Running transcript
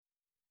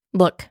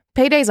Look,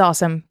 payday's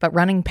awesome, but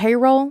running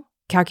payroll,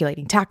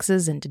 calculating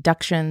taxes and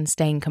deductions,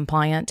 staying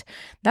compliant,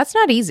 that's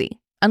not easy.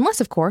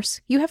 Unless, of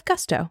course, you have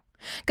Gusto.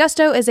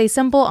 Gusto is a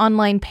simple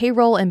online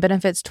payroll and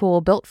benefits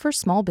tool built for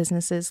small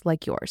businesses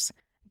like yours.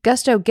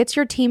 Gusto gets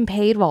your team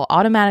paid while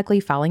automatically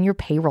filing your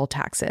payroll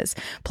taxes.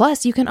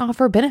 Plus, you can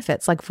offer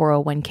benefits like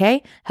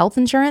 401k, health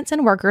insurance,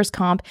 and workers'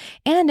 comp,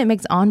 and it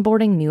makes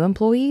onboarding new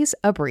employees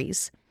a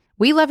breeze.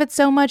 We love it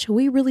so much,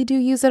 we really do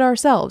use it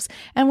ourselves,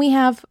 and we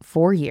have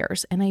 4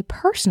 years, and I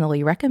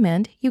personally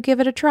recommend you give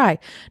it a try,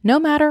 no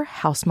matter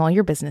how small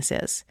your business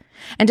is.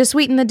 And to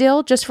sweeten the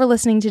deal, just for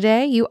listening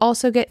today, you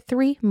also get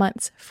 3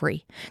 months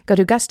free. Go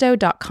to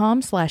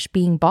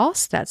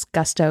gusto.com/beingboss. That's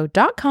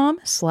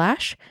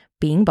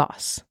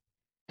gusto.com/beingboss.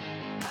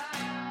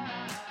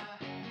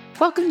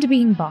 Welcome to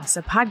Being Boss,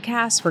 a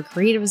podcast for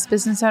creatives,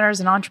 business owners,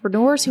 and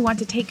entrepreneurs who want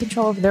to take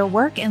control of their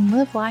work and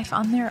live life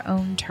on their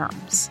own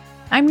terms.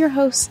 I'm your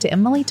host,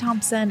 Emily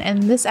Thompson, and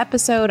in this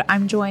episode,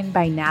 I'm joined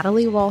by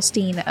Natalie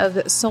Wallstein of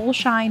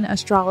Soulshine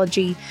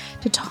Astrology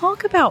to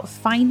talk about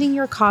finding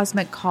your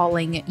cosmic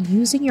calling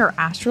using your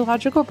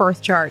astrological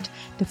birth chart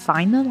to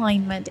find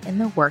alignment in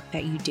the work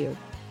that you do.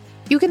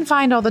 You can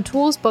find all the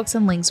tools, books,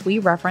 and links we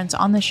reference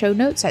on the show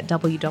notes at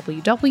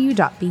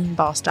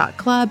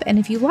www.beingboss.club, and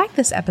if you like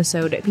this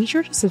episode, be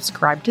sure to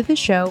subscribe to the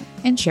show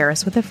and share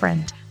us with a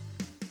friend.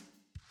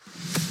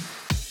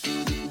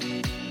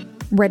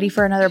 Ready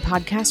for another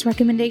podcast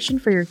recommendation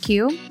for your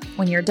queue?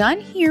 When you're done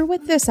here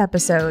with this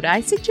episode, I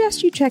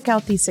suggest you check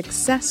out the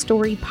Success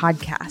Story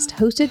podcast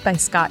hosted by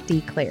Scott D.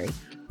 Clary,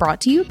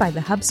 brought to you by the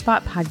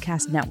HubSpot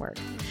Podcast Network.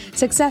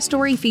 Success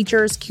Story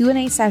features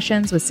Q&A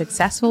sessions with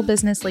successful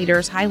business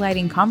leaders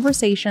highlighting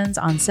conversations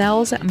on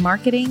sales,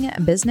 marketing,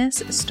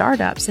 business,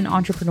 startups, and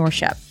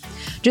entrepreneurship.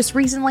 Just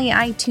recently,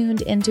 I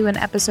tuned into an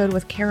episode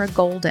with Kara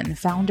Golden,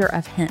 founder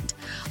of Hint,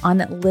 on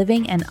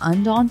living an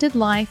undaunted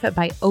life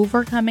by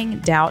overcoming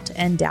doubt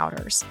and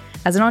doubters.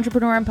 As an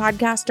entrepreneur and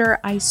podcaster,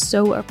 I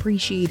so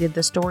appreciated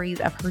the stories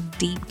of her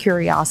deep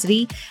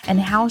curiosity and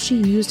how she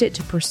used it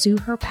to pursue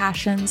her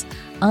passions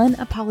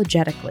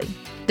unapologetically.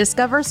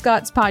 Discover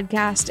Scott's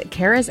podcast,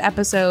 Kara's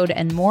episode,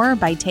 and more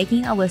by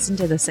taking a listen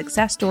to the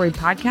Success Story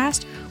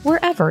podcast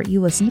wherever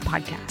you listen to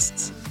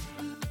podcasts.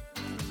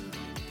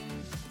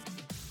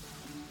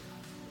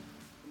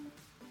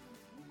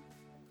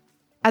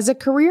 As a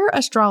career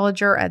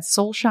astrologer at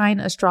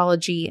Soulshine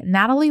Astrology,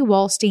 Natalie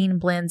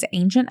Wallstein blends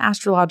ancient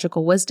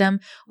astrological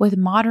wisdom with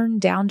modern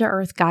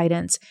down-to-earth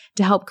guidance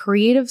to help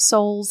creative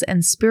souls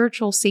and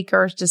spiritual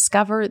seekers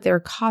discover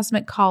their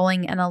cosmic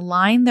calling and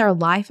align their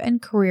life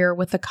and career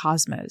with the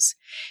cosmos.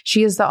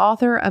 She is the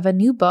author of a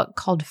new book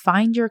called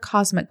Find Your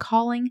Cosmic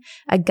Calling,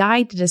 a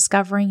guide to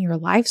discovering your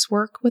life's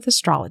work with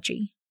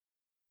astrology.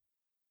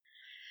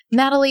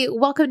 Natalie,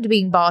 welcome to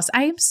Being Boss.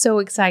 I am so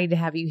excited to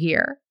have you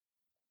here.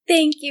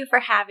 Thank you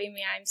for having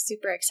me. I'm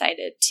super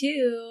excited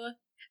too.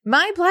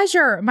 My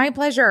pleasure. My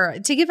pleasure.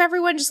 To give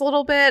everyone just a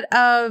little bit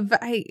of,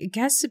 I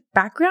guess,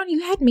 background,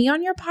 you had me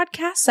on your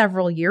podcast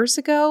several years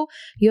ago.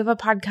 You have a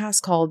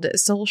podcast called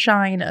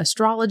Soulshine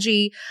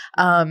Astrology.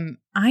 I'm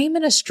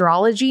an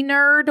astrology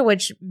nerd,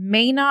 which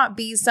may not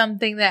be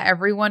something that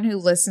everyone who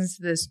listens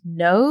to this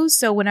knows.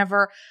 So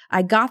whenever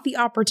I got the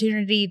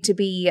opportunity to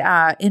be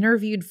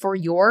interviewed for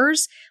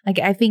yours,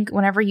 I think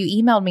whenever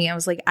you emailed me, I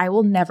was like, I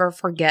will never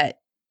forget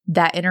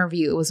that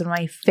interview. It was one of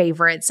my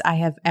favorites I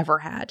have ever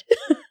had.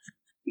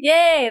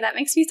 Yay, that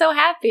makes me so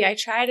happy. I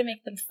try to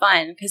make them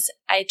fun because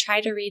I try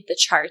to read the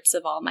charts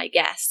of all my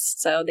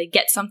guests so they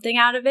get something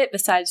out of it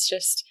besides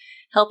just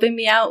helping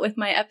me out with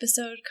my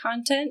episode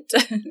content.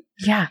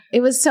 Yeah, it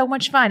was so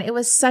much fun. It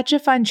was such a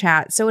fun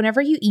chat. So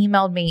whenever you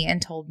emailed me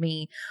and told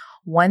me,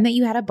 one, that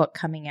you had a book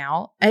coming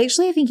out, I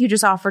think you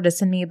just offered to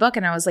send me a book,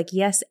 and I was like,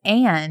 yes,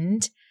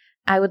 and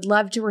I would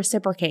love to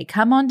reciprocate.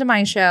 Come on to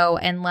my show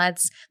and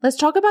let's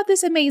talk about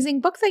this amazing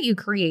book that you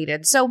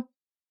created.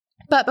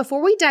 But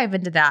before we dive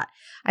into that,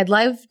 I'd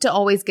love to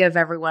always give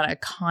everyone a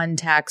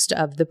context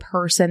of the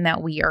person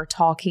that we are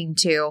talking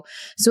to.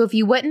 So if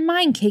you wouldn't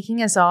mind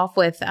kicking us off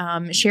with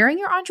sharing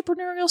your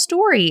entrepreneurial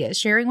story,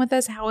 sharing with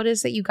us how it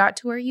is that you got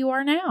to where you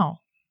are now.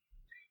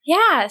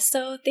 Yeah,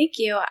 so thank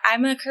you.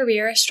 I'm a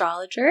career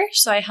astrologer,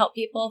 so I help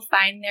people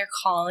find their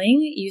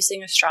calling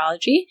using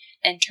astrology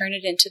and turn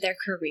it into their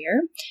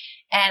career.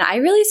 And I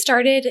really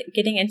started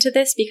getting into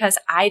this because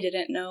I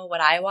didn't know what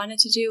I wanted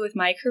to do with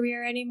my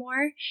career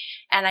anymore.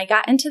 And I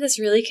got into this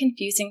really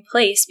confusing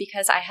place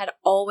because I had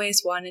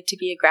always wanted to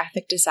be a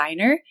graphic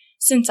designer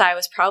since I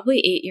was probably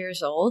 8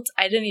 years old.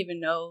 I didn't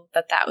even know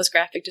that was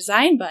graphic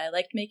design, but I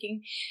liked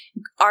making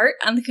art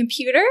on the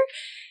computer.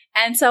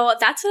 And so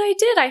that's what I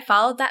did. I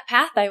followed that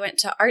path. I went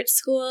to art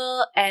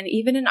school, and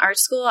even in art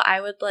school,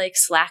 I would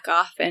slack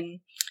off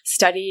and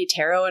study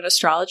tarot and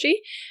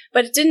astrology.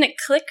 But it didn't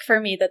click for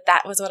me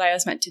that was what I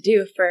was meant to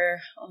do for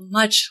a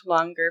much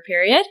longer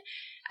period.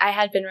 I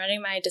had been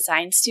running my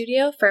design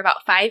studio for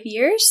about 5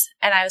 years,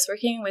 and I was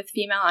working with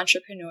female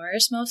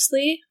entrepreneurs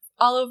mostly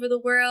all over the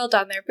world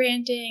on their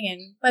branding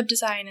and web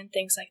design and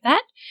things like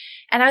that.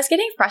 And I was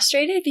getting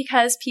frustrated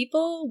because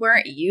people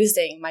weren't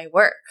using my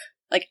work.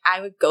 Like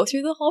I would go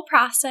through the whole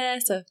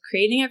process of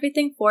creating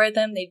everything for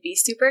them. They'd be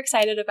super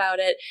excited about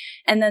it.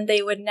 And then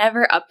they would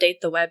never update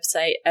the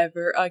website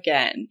ever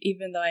again,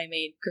 even though I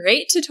made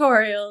great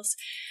tutorials.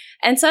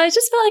 And so I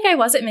just felt like I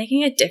wasn't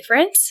making a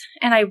difference,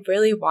 and I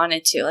really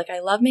wanted to. Like, I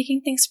love making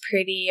things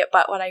pretty,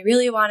 but what I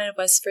really wanted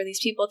was for these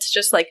people to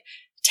just like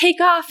take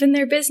off in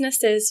their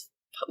businesses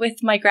with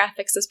my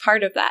graphics as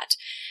part of that.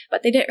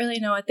 But they didn't really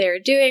know what they were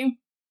doing.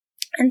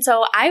 And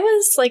so I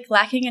was like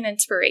lacking in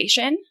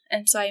inspiration.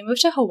 And so I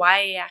moved to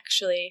Hawaii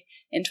actually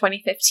in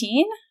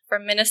 2015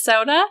 from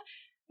Minnesota,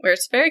 where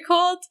it's very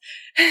cold.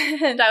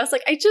 And I was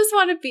like, I just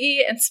want to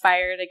be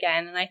inspired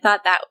again. And I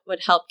thought that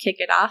would help kick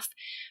it off.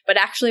 But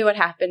actually what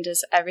happened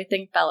is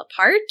everything fell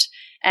apart.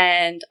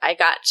 And I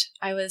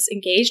was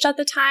engaged at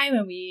the time,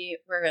 and we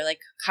were like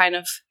kind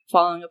of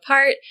falling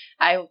apart.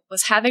 I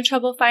was having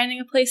trouble finding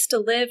a place to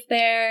live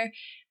there.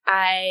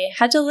 I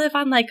had to live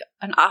on like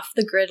an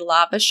off-the-grid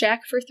lava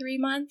shack for 3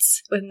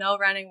 months with no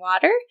running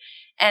water.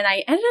 And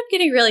I ended up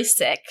getting really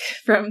sick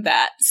from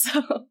that.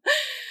 So,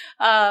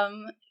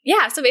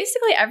 so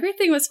basically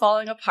everything was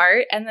falling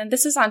apart. And then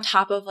this is on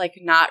top of like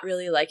not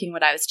really liking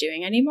what I was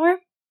doing anymore.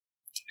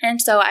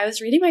 And so I was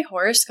reading my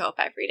horoscope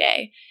every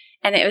day,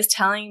 and it was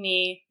telling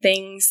me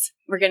things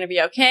were going to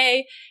be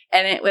okay.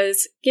 And it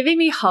was giving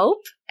me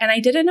hope. And I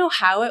didn't know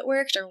how it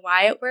worked or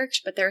why it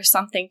worked, but there was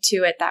something to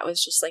it that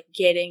was just like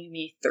getting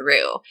me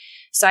through.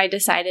 So I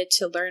decided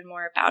to learn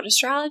more about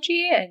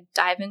astrology and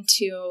dive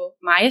into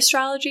my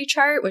astrology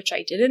chart, which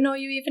I didn't know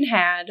you even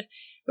had,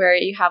 where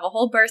you have a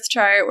whole birth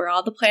chart where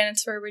all the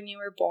planets were when you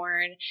were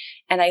born.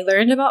 And I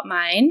learned about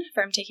mine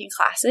from taking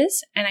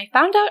classes. And I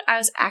found out I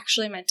was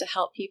actually meant to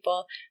help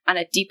people on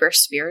a deeper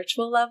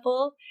spiritual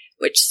level,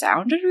 which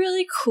sounded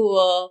really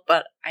cool,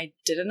 but I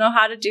didn't know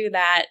how to do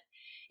that,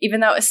 even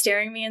though it was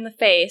staring me in the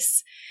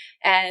face.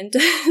 And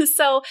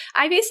so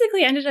I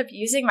basically ended up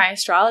using my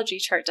astrology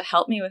chart to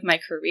help me with my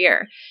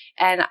career.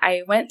 And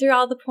I went through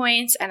all the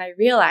points, and I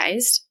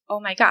realized, oh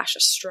my gosh,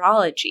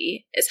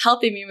 astrology is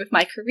helping me with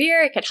my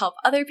career. It could help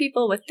other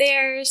people with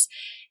theirs.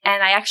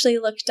 And I actually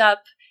looked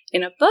up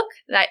in a book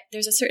that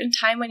there's a certain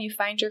time when you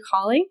find your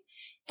calling.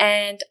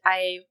 And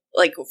I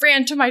like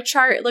ran to my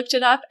chart, looked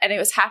it up, and it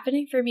was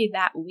happening for me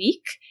that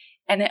week.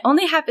 And it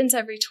only happens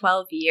every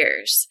 12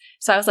 years.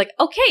 So I was like,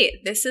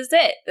 okay, this is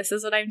it. This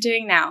is what I'm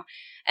doing now.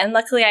 And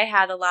luckily I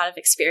had a lot of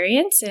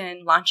experience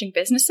in launching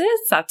businesses.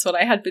 That's what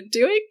I had been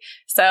doing.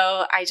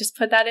 So I just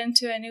put that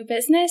into a new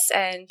business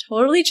and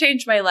totally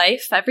changed my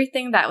life.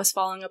 Everything that was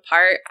falling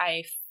apart,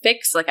 I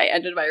fixed. Like I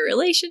ended my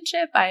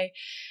relationship. I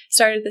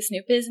started this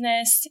new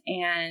business,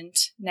 and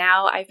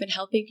now I've been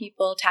helping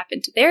people tap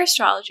into their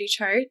astrology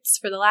charts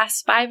for the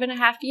last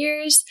 5.5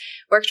 years,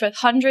 worked with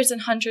hundreds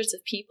and hundreds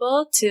of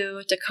people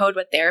to decode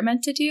what they're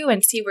meant to do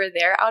and see where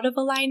they're out of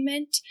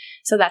alignment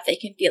so that they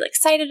can feel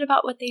excited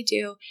about what they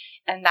do.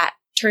 And that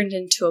turned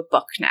into a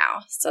book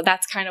now. So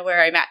that's kind of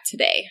where I'm at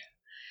today.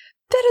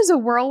 That is a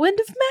whirlwind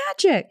of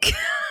magic.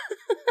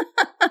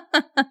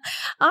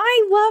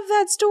 I love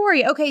that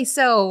story. Okay,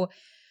 so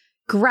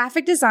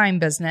graphic design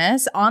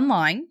business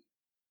online,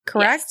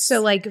 correct? Yes.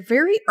 So like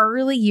very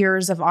early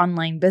years of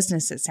online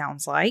business, it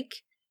sounds like,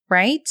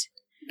 right?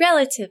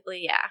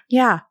 Relatively, yeah.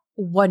 Yeah.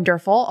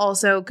 Wonderful.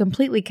 Also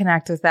completely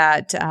connect with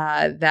that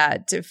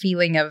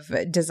feeling of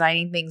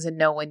designing things and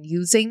no one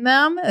using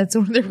them. That's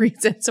one of the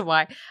reasons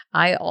why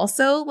I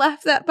also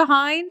left that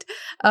behind.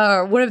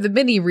 One of the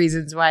many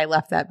reasons why I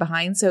left that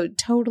behind. So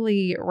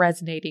totally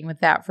resonating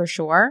with that for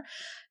sure.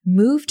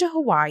 Moved to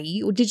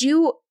Hawaii. Did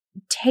you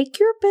take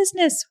your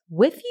business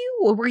with you,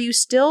 or were you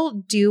still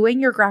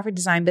doing your graphic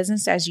design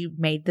business as you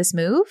made this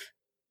move?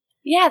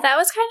 Yeah, that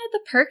was kind of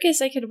the perk,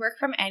 is I could work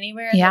from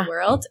anywhere in the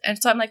world.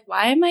 And so I'm like,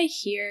 why am I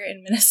here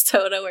in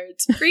Minnesota where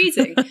it's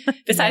freezing?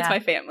 Besides my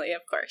family,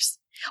 of course.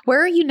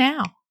 Where are you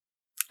now?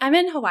 I'm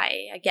in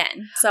Hawaii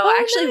again. So I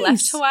actually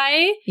left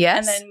Hawaii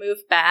and then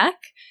moved back.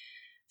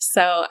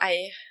 So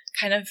I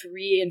kind of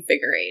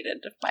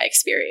reinvigorated my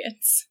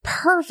experience.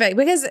 Perfect.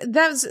 Because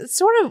that's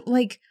sort of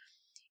like,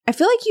 I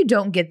feel like you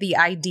don't get the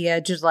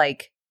idea to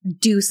like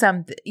do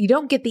something. You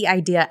don't get the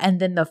idea and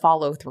then the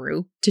follow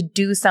through to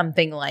do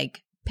something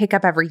like pick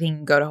up everything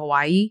and go to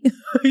Hawaii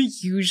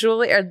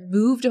usually, or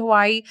move to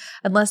Hawaii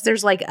unless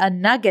there's like a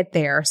nugget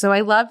there. So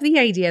I love the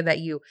idea that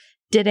you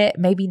did it,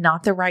 maybe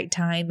not the right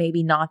time,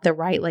 maybe not the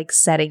right like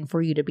setting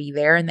for you to be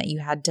there, and that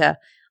you had to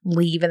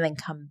leave and then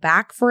come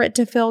back for it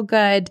to feel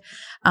good.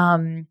 I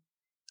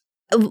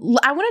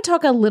want to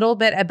talk a little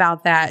bit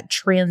about that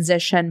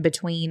transition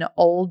between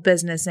old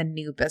business and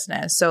new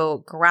business.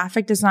 So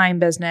graphic design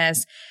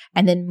business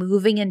and then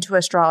moving into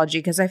astrology,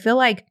 because I feel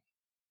like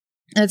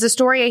it's a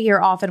story I hear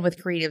often with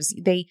creatives.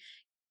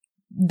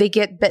 They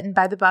get bitten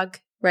by the bug,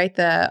 right?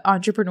 The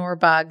entrepreneur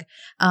bug.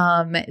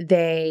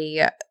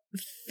 They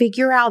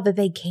figure out that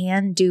they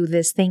can do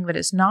this thing, but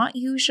it's not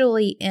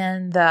usually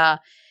in the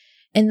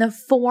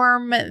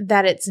form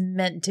that it's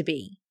meant to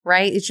be,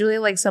 right? It's usually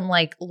like some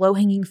like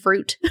low-hanging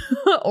fruit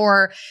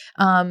or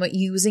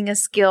using a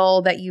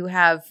skill that you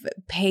have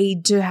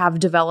paid to have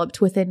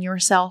developed within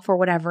yourself or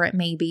whatever it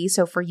may be.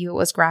 So for you, it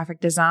was graphic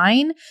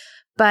design.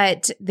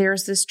 but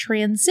there's this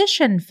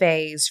transition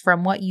phase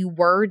from what you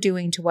were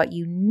doing to what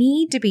you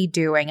need to be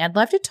doing. I'd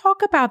love to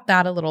talk about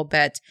that a little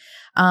bit.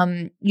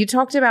 You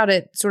talked about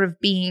it sort of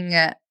being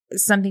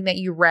something that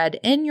you read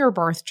in your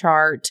birth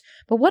chart,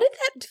 but what did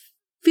that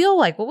feel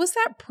like? What was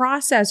that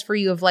process for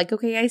you of like,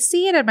 okay, I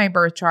see it at my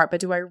birth chart, but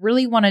do I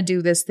really want to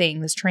do this thing,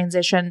 this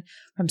transition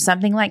from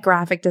something like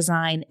graphic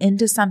design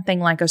into something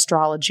like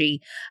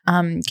astrology?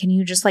 Can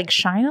you just like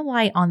shine a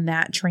light on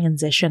that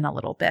transition a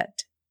little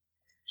bit?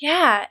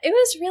 Yeah, it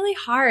was really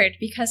hard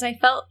because I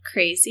felt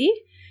crazy.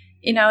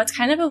 You know, it's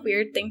kind of a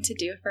weird thing to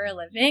do for a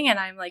living, and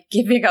I'm like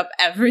giving up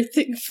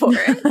everything for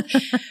it.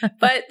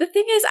 But the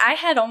thing is, I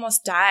had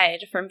almost died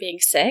from being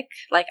sick.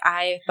 Like,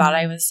 I thought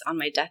I was on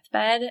my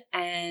deathbed,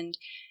 and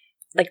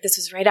like this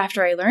was right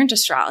after I learned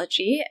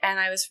astrology, and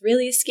I was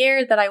really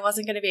scared that I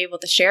wasn't going to be able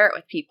to share it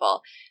with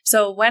people.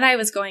 So when I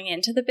was going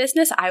into the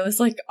business, I was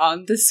like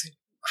on this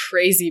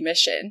crazy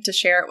mission to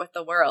share it with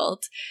the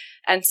world.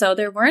 And so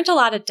there weren't a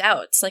lot of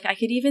doubts. Like, I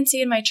could even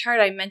see in my chart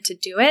I meant to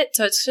do it.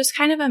 So it's just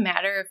kind of a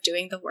matter of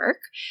doing the work.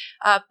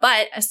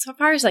 But as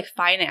far as like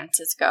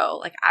finances go,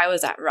 like I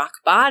was at rock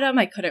bottom.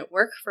 I couldn't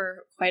work for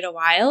quite a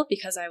while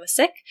because I was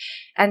sick.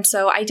 And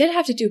so I did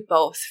have to do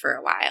both for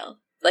a while.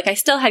 Like, I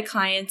still had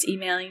clients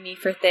emailing me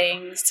for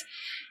things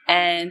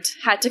and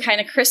had to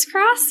kind of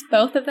crisscross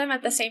both of them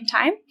at the same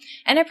time.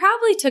 And it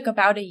probably took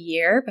about a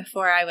year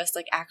before I was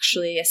like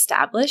actually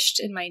established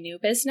in my new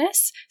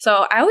business.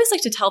 So I always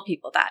like to tell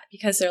people that,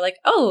 because they're like,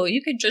 oh,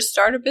 you could just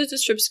start a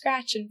business from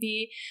scratch and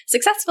be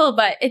successful.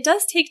 But it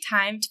does take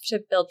time to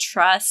build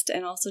trust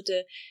and also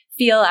to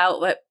feel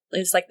out what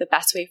is like the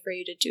best way for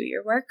you to do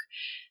your work.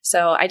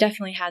 So I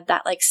definitely had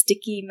that like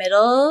sticky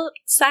middle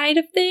side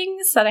of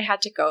things that I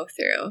had to go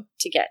through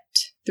to get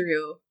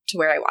through to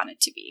where I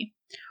wanted to be.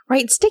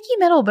 Right. Sticky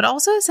middle, but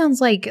also it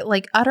sounds like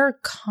utter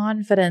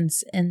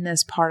confidence in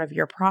this part of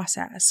your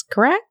process,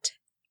 correct?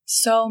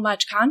 So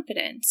much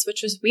confidence,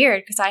 which was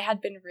weird because I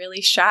had been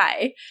really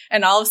shy.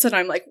 And all of a sudden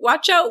I'm like,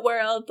 watch out,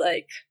 world.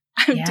 Like,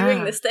 I'm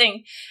doing this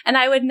thing. And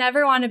I would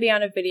never want to be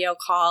on a video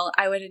call.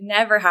 I would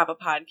never have a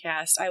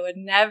podcast. I would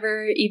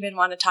never even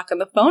want to talk on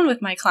the phone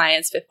with my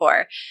clients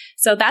before.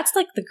 So that's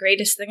like the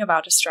greatest thing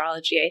about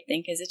astrology, I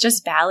think, is it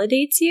just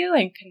validates you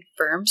and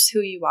confirms who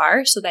you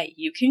are so that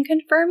you can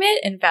confirm it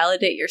and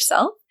validate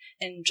yourself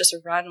and just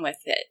run with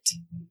it.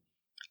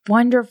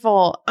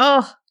 Wonderful.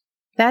 Oh,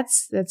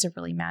 that's a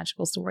really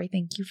magical story.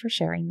 Thank you for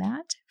sharing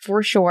that,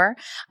 for sure.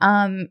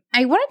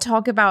 I want to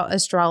talk about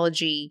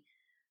astrology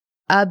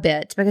a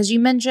bit, because you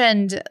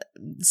mentioned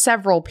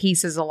several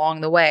pieces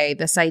along the way.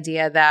 This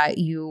idea that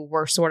you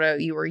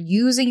were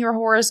using your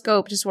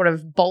horoscope to sort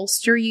of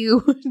bolster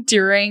you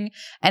during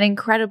an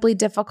incredibly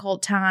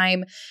difficult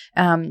time.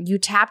 You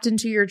tapped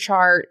into your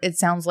chart, it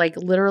sounds like,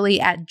 literally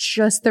at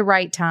just the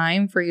right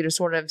time for you to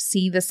sort of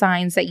see the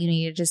signs that you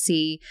needed to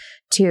see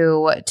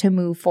to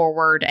move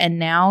forward. And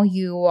now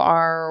you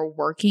are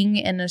working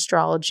in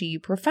astrology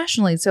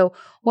professionally. So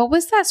what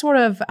was that sort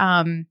of,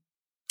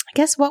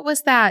 what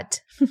was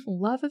that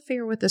love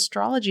affair with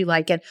astrology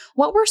like? And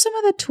what were some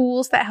of the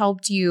tools that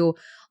helped you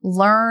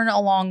learn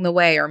along the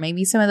way? Or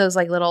maybe some of those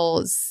like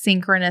little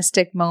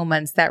synchronistic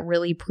moments that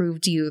really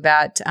proved to you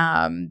that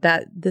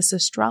that this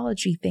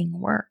astrology thing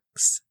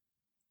works?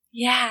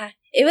 Yeah,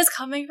 it was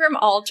coming from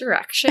all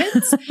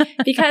directions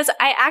because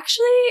I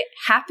actually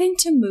happened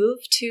to move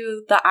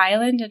to the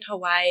island in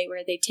Hawaii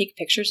where they take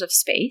pictures of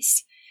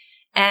space.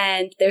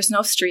 And there's no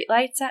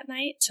streetlights at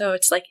night, so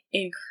it's like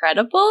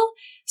incredible.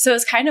 So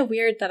it's kind of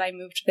weird that I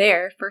moved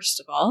there, first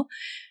of all,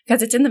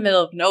 because it's in the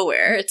middle of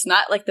nowhere. It's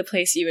not like the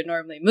place you would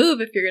normally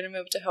move if you're going to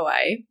move to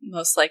Hawaii,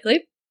 most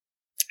likely,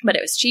 but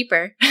it was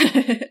cheaper.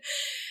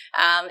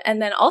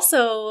 And then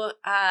also,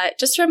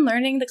 just from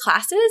learning the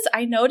classes,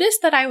 I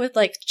noticed that I would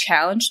like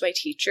challenge my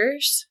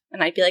teachers,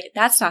 and I'd be like,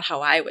 that's not how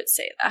I would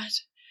say that.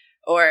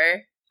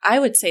 Or I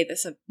would say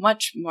this a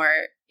much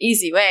more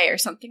easy way or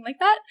something like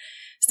that.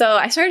 So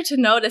I started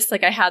to notice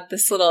like I had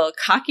this little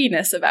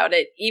cockiness about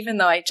it, even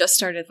though I just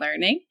started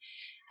learning.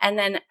 And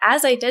then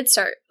as I did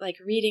start like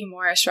reading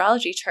more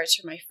astrology charts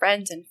from my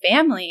friends and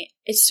family,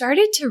 it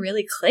started to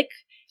really click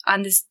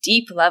on this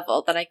deep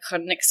level that I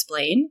couldn't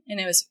explain. And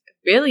it was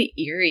really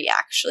eerie,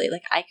 actually.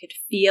 Like, I could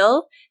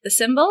feel the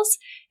symbols,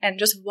 and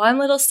just one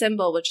little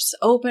symbol would just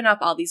open up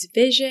all these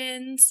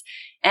visions.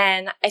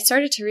 And I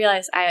started to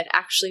realize I had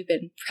actually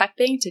been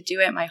prepping to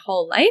do it my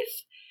whole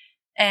life.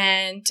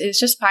 And it's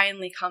just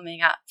finally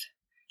coming up.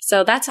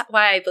 So that's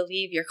why I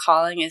believe your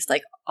calling is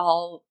like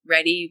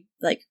already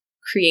like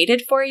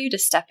created for you to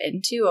step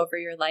into over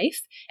your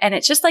life. And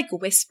it just like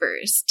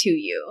whispers to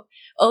you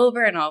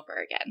over and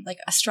over again. Like,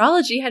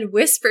 astrology had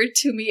whispered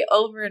to me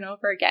over and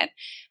over again,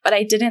 but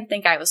I didn't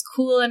think I was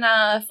cool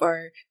enough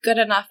or good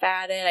enough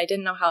at it. I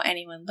didn't know how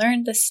anyone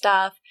learned this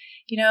stuff.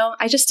 You know,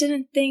 I just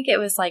didn't think it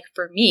was like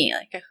for me,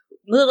 like a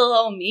little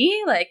old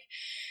me, like.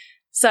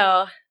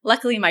 So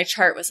luckily my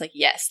chart was like,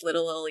 yes,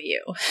 little old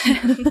you.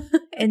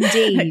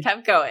 Indeed. I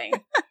kept going.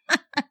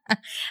 I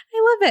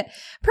love it.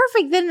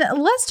 Perfect. Then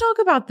let's talk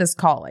about this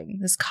calling,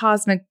 this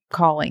cosmic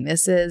calling.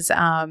 This is,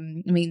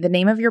 the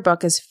name of your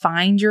book is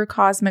Find Your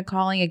Cosmic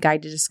Calling, a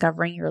guide to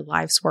discovering your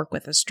life's work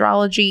with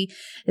astrology.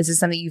 This is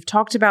something you've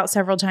talked about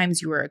several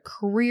times. You were a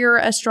career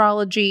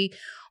astrology.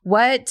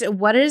 What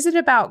is it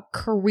about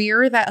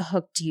career that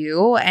hooked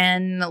you?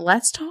 And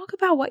let's talk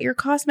about what your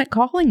cosmic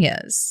calling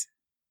is.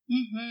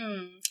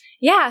 Mm-hmm.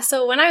 Yeah,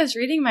 so when I was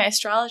reading my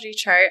astrology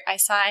chart, I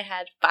saw I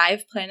had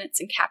 5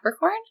 planets in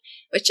Capricorn,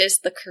 which is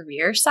the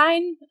career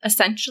sign.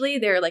 Essentially,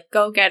 they're like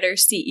go-getter,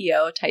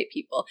 CEO type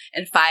people,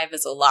 and 5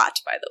 is a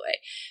lot, by the way.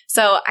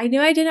 So I knew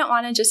I didn't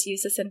want to just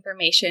use this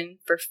information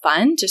for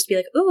fun, just be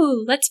like,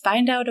 ooh, let's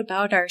find out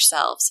about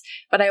ourselves.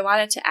 But I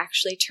wanted to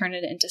actually turn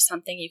it into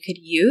something you could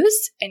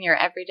use in your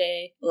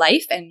everyday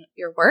life and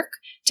your work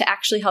to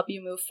actually help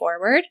you move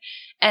forward.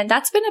 And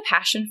that's been a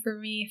passion for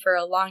me for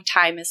a long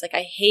time, is like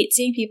I hate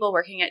seeing people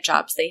working at jobs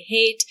they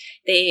hate.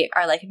 They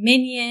are like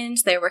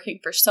minions. They're working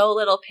for so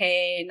little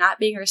pay, not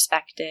being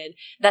respected.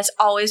 That's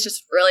always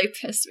just really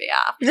pissed me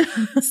off.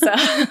 So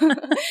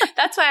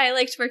that's why I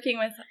liked working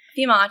with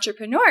female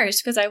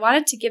entrepreneurs, because I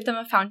wanted to give them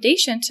a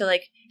foundation to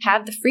like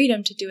have the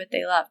freedom to do what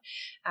they love.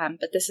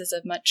 But this is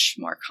a much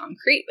more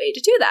concrete way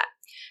to do that.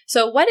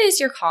 So what is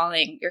your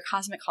calling? Your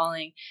cosmic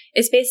calling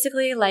is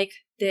basically like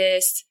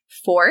this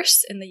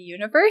force in the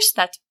universe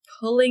that's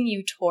pulling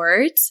you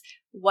towards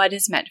what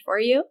is meant for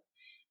you.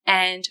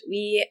 And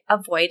we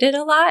avoid it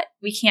a lot.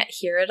 We can't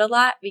hear it a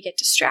lot. We get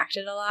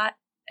distracted a lot.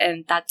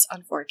 And that's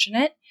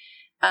unfortunate.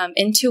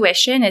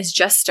 Intuition is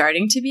just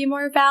starting to be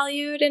more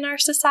valued in our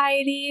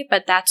society,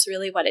 but that's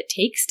really what it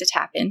takes to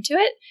tap into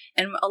it.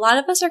 And a lot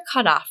of us are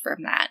cut off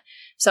from that.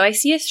 So I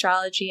see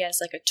astrology as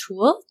like a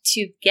tool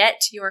to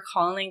get your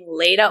calling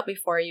laid out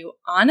before you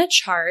on a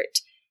chart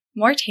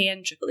more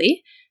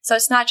tangibly. So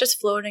it's not just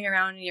floating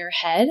around in your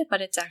head,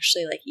 but it's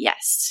actually like,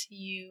 yes,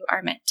 you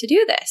are meant to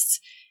do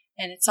this.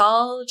 And it's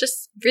all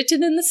just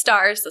written in the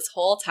stars this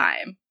whole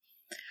time.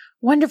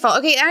 Wonderful.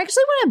 Okay, I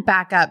actually want to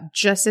back up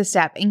just a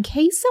step in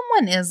case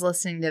someone is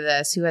listening to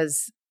this who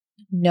has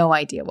no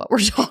idea what we're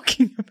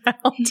talking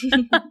about.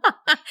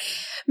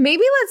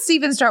 Maybe let's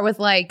even start with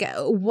like,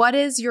 what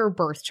is your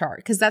birth chart?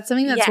 Because that's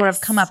something that's sort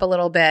of come up a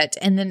little bit,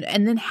 and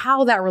then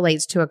how that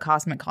relates to a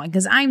cosmic calling.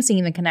 Because I'm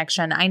seeing the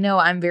connection. I know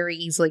I'm very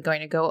easily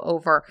going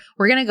to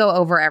we're going to go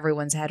over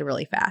everyone's head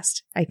really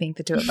fast. I think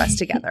the two of us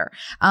together.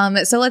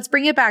 So let's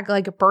bring it back,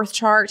 like a birth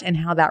chart and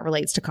how that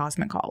relates to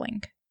cosmic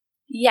calling.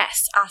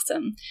 Yes,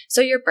 awesome.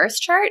 So your birth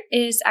chart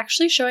is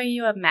actually showing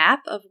you a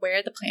map of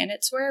where the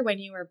planets were when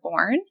you were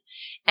born,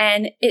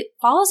 and it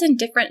falls in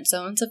different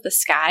zones of the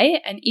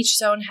sky, and each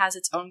zone has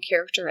its own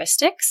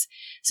characteristics.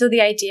 So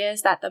the idea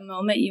is that the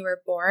moment you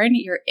were born,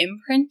 you're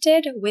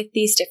imprinted with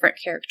these different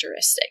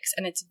characteristics,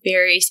 and it's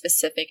very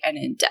specific and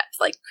in-depth,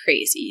 like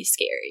crazy,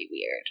 scary,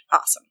 weird,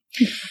 awesome.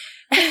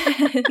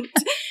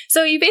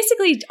 So you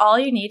basically, all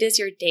you need is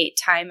your date,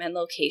 time, and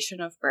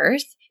location of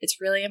birth. It's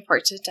really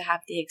important to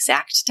have the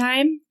exact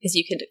time, because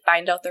you could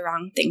find out the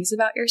wrong things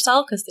about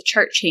yourself, because the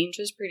chart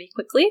changes pretty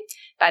quickly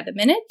by the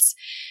minutes.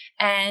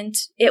 And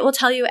it will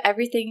tell you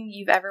everything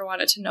you've ever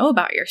wanted to know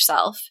about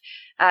yourself.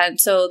 And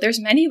so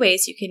there's many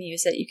ways you can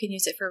use it. You can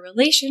use it for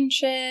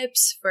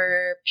relationships,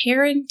 for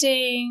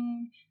parenting,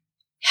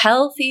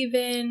 health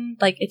even.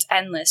 Like, it's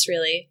endless,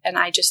 really. And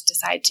I just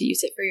decided to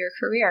use it for your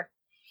career.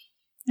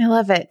 I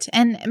love it.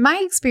 And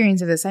my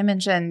experience of this, I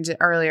mentioned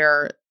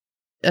earlier,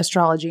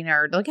 astrology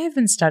nerd. Like, I've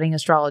been studying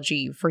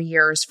astrology for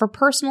years for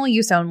personal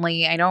use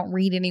only. I don't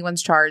read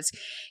anyone's charts.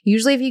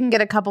 Usually if you can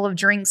get a couple of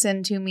drinks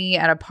into me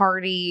at a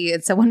party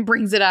and someone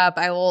brings it up,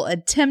 I will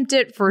attempt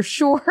it for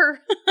sure.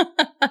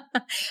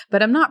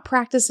 But I'm not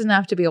practiced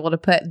enough to be able to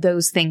put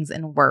those things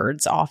in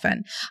words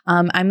often.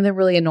 I'm the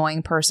really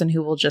annoying person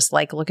who will just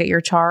like look at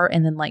your chart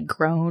and then like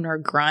groan or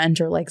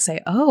grunt or like say,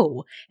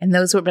 oh, and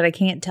those, but I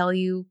can't tell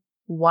you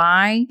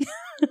why.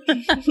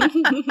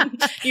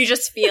 You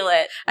just feel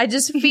it. I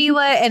just feel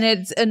it, and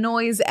it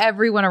annoys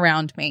everyone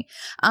around me.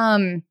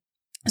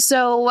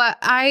 So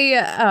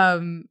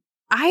I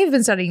have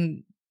been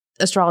studying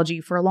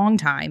astrology for a long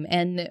time,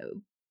 and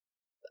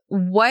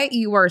what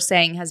you are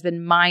saying has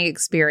been my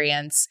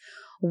experience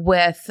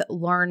with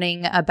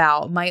learning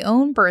about my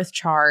own birth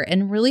chart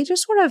and really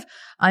just sort of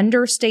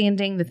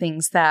understanding the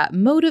things that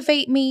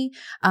motivate me,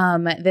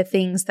 the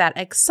things that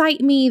excite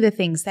me, the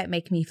things that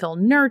make me feel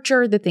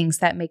nurtured, the things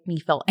that make me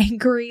feel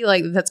angry,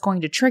 like that's going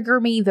to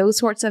trigger me, those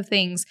sorts of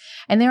things.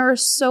 And there are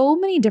so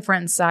many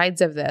different sides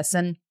of this.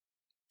 And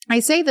I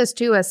say this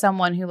too as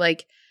someone who,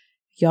 like,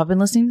 y'all been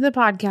listening to the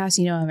podcast,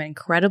 you know, I'm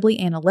incredibly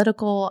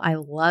analytical. I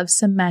love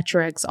some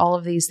metrics, all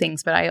of these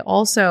things, but I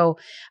also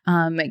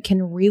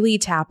can really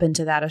tap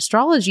into that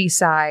astrology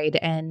side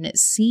and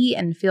see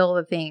and feel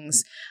the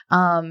things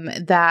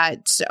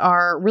that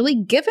are really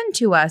given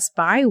to us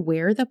by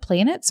where the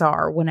planets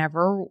are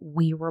whenever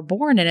we were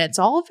born. And it's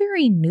all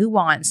very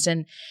nuanced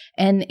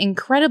and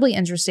incredibly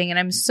interesting. And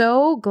I'm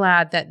so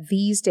glad that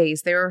these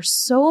days there are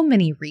so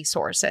many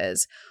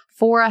resources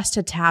for us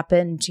to tap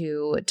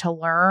into to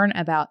learn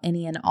about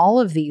any and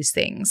all of these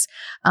things.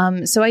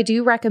 So I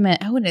do recommend,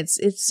 and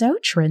it's so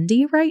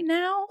trendy right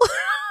now.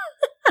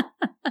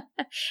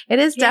 It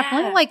is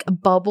definitely like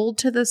bubbled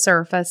to the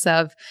surface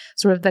of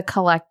sort of the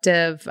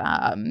collective,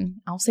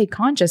 I'll say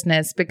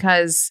consciousness,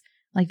 because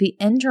like the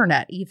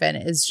internet even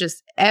is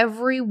just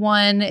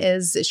everyone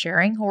is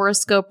sharing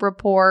horoscope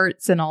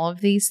reports and all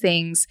of these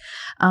things.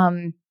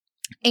 And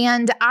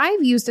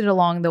I've used it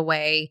along the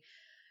way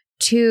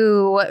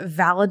to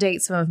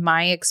validate some of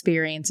my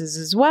experiences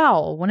as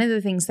well. One of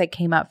the things that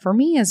came up for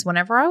me is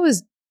whenever I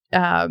was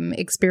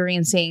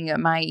experiencing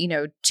my,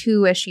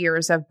 2-ish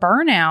years of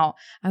burnout,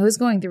 I was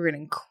going through an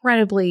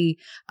incredibly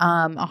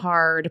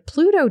hard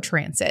Pluto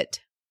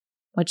transit,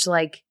 which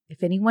like,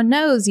 if anyone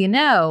knows, you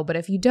know, but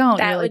if you don't,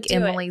 you're like,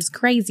 Emily's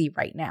crazy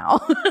right now.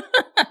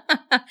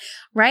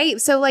 Right?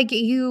 So like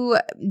you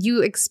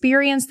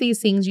experience these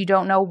things, you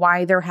don't know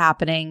why they're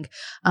happening,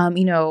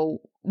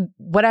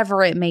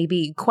 whatever it may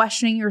be,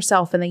 questioning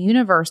yourself and the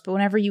universe. But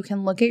whenever you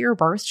can look at your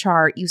birth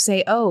chart, you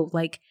say, oh,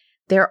 like,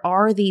 there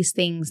are these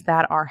things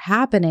that are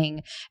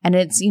happening, and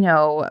it's,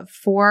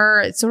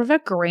 for sort of a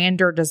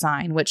grander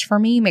design, which for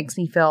me makes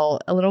me feel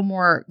a little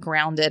more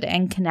grounded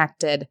and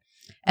connected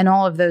and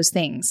all of those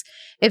things.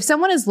 If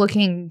someone is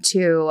looking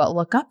to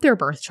look up their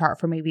birth chart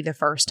for maybe the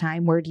first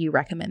time, where do you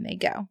recommend they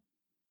go?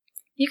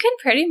 You can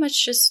pretty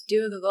much just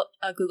do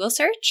a Google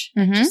search,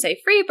 just say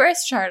free birth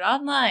chart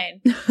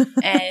online,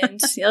 and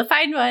you'll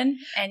find one.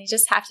 And you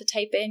just have to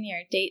type in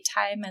your date,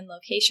 time, and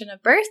location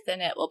of birth,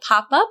 and it will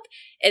pop up.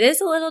 It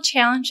is a little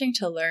challenging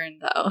to learn,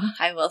 though,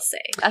 I will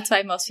say. That's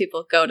why most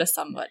people go to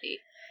somebody.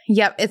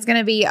 Yep. It's going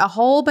to be a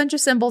whole bunch of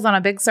symbols on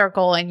a big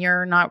circle, and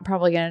you're not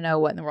probably going to know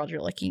what in the world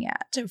you're looking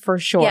at for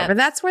sure. Yep. But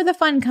that's where the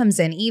fun comes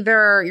in.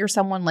 Either you're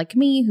someone like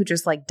me who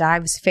just like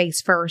dives face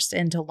first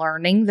into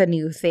learning the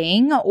new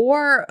thing,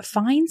 or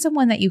find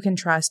someone that you can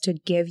trust to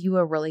give you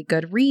a really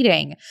good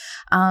reading.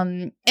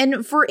 And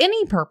for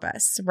any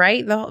purpose,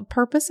 right? The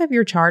purpose of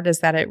your chart is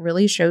that it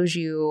really shows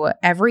you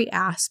every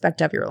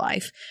aspect of your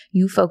life.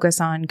 You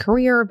focus on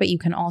career, but you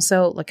can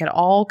also look at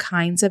all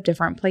kinds of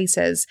different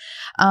places.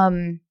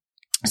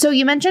 So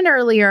you mentioned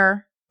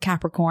earlier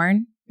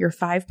Capricorn, your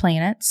 5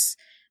 planets,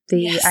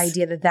 the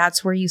idea that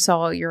that's where you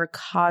saw your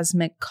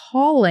cosmic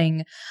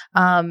calling.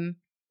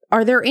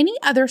 Are there any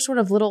other sort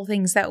of little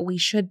things that we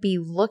should be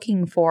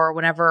looking for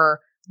whenever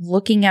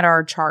looking at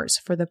our charts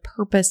for the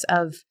purpose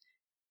of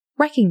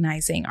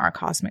recognizing our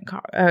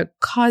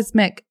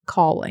cosmic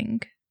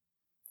calling?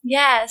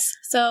 Yes.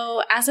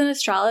 So as an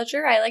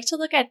astrologer, I like to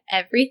look at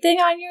everything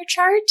on your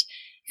chart,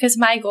 because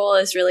my goal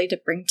is really to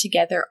bring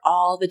together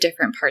all the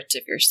different parts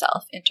of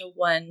yourself into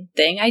one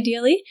thing,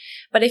 ideally.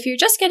 But if you're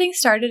just getting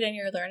started and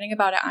you're learning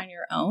about it on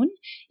your own,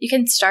 you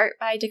can start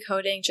by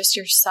decoding just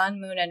your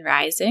sun, moon, and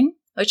rising,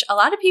 which a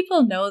lot of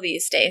people know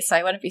these days. So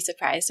I wouldn't be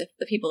surprised if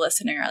the people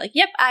listening are like,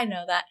 yep, I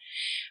know that.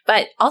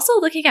 But also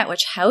looking at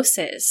which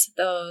houses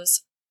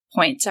those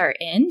points are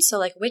in. So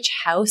like, which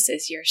house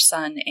is your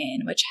sun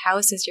in? Which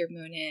house is your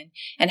moon in?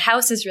 And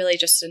house is really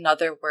just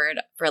another word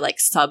for like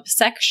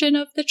subsection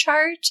of the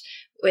chart,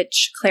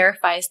 which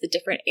clarifies the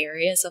different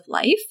areas of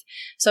life.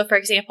 So for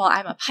example,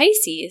 I'm a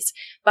Pisces,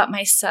 but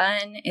my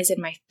sun is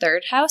in my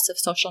 3rd house of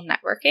social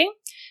networking.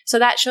 So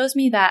that shows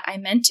me that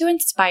I'm meant to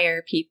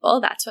inspire people.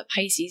 That's what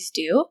Pisces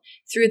do,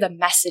 through the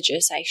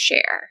messages I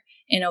share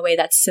in a way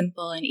that's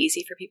simple and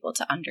easy for people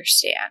to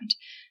understand.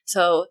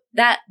 So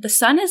that the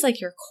sun is like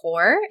your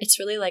core. It's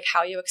really like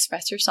how you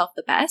express yourself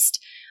the best.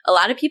 A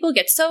lot of people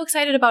get so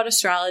excited about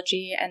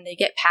astrology and they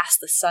get past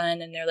the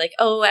sun and they're like,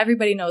 oh,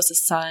 everybody knows the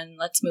sun,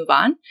 let's move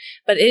on.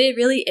 But it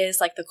really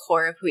is like the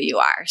core of who you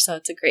are. So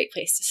it's a great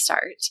place to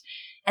start.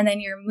 And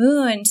then your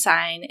moon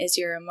sign is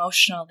your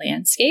emotional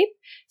landscape.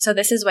 So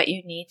this is what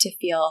you need to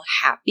feel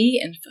happy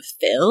and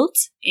fulfilled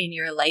in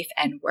your life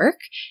and work.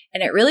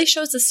 And it really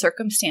shows the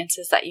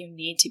circumstances that you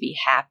need to be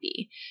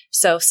happy.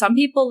 So some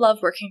people love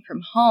working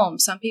from home.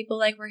 Some people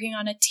like working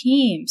on a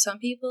team. Some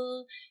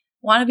people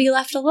want to be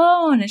left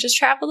alone and just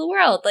travel the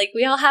world. Like,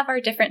 we all have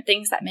our different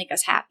things that make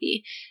us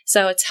happy.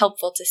 So it's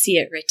helpful to see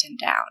it written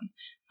down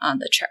on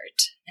the chart.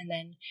 And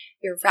then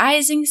your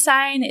rising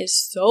sign is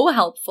so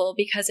helpful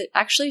because it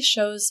actually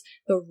shows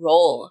the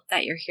role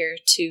that you're here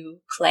to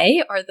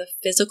play, or the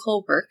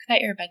physical work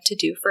that you're meant to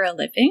do for a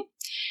living.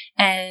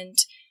 And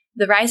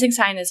the rising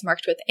sign is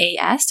marked with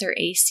AS or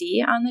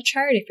AC on the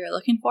chart if you're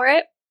looking for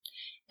it.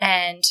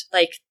 And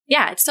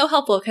it's so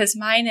helpful because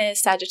mine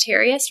is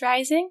Sagittarius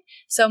rising.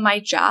 So my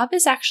job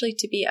is actually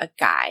to be a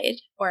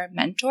guide or a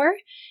mentor.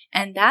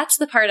 And that's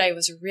the part I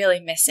was really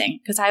missing,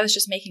 because I was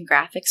just making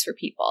graphics for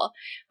people.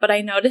 But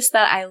I noticed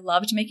that I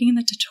loved making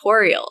the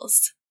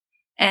tutorials.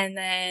 And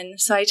then,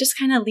 so I just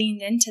kind of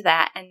leaned into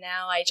that. And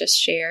now I just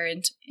share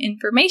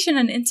information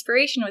and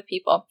inspiration with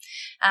people.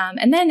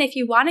 And then if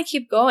you want to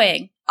keep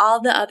going,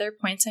 all the other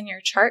points on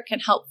your chart can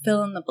help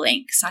fill in the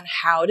blanks on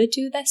how to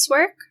do this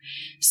work.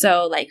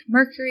 So like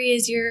Mercury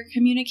is your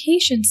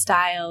communication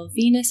style,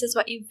 Venus is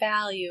what you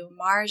value,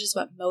 Mars is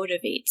what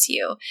motivates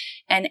you.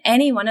 And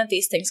any one of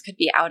these things could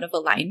be out of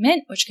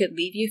alignment, which could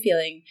leave you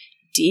feeling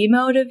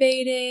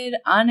demotivated,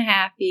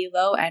 unhappy,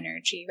 low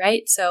energy,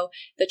 right? So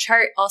the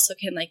chart also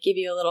can like give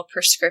you a little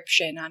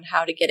prescription on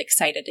how to get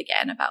excited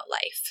again about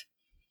life.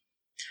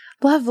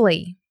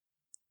 Lovely.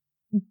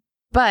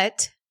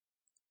 But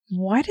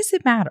why does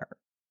it matter?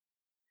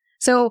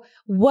 So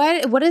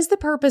what is the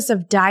purpose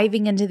of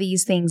diving into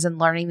these things and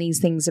learning these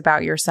things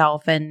about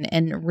yourself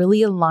and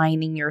really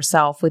aligning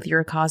yourself with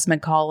your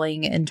cosmic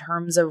calling in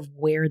terms of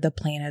where the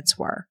planets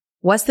were?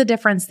 What's the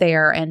difference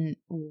there and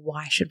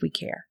why should we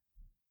care?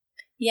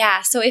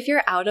 Yeah, so if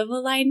you're out of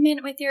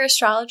alignment with your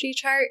astrology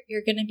chart,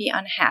 you're going to be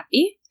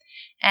unhappy.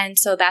 And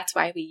so that's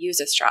why we use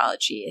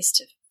astrology, is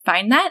to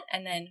find that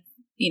and then,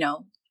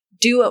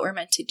 do what we're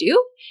meant to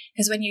do.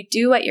 Because when you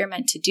do what you're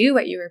meant to do,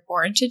 what you were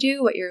born to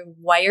do, what you're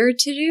wired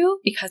to do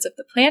because of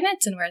the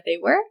planets and where they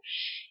were,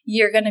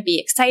 you're going to be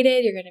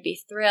excited. You're going to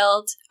be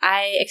thrilled.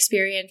 I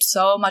experienced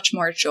so much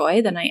more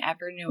joy than I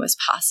ever knew was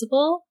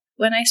possible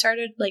when I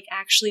started like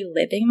actually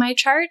living my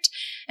chart.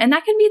 And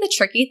that can be the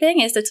tricky thing,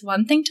 is it's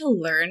one thing to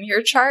learn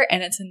your chart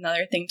and it's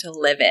another thing to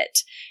live it.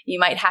 You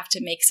might have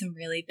to make some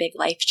really big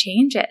life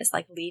changes,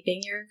 like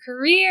leaving your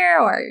career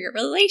or your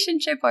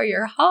relationship or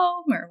your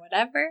home or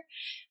whatever.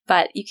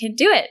 But you can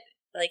do it.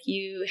 Like,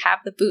 you have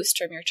the boost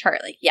from your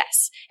chart. Like,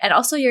 yes. And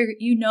also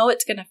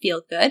it's going to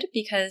feel good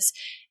because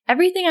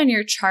everything on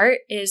your chart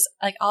is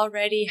like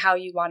already how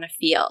you want to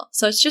feel.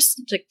 So it's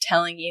just like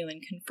telling you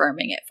and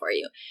confirming it for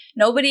you.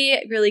 Nobody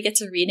really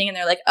gets a reading and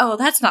they're like, oh,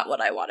 that's not what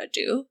I want to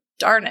do.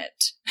 Darn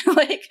it.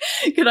 Like,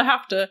 gonna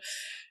have to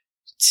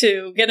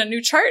get a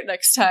new chart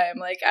next time.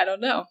 Like, I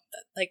don't know.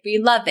 Like, we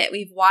love it.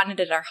 We've wanted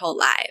it our whole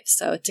lives.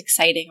 So it's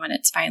exciting when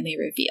it's finally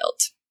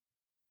revealed.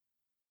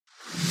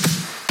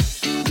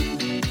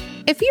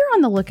 If you're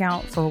on the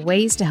lookout for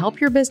ways to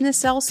help your business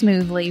sell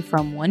smoothly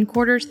from one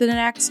quarter to the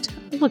next,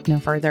 look no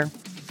further.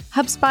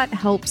 HubSpot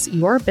helps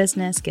your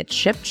business get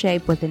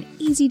shipshape with an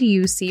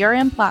easy-to-use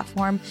CRM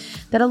platform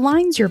that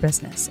aligns your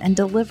business and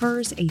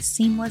delivers a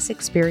seamless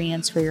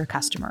experience for your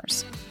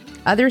customers.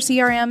 Other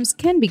CRMs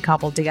can be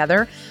cobbled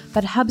together,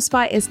 but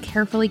HubSpot is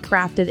carefully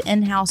crafted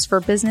in-house for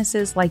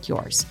businesses like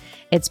yours.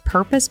 Its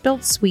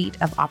purpose-built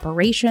suite of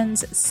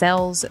operations,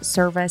 sales,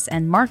 service,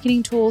 and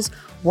marketing tools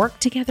work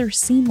together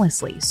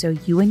seamlessly so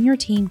you and your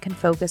team can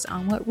focus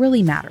on what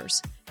really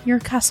matters, your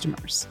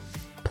customers.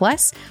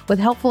 Plus, with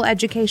helpful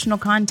educational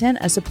content,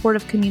 a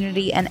supportive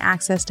community, and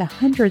access to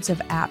hundreds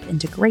of app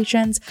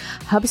integrations,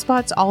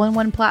 HubSpot's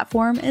all-in-one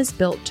platform is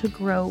built to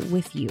grow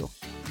with you.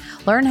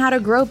 Learn how to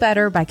grow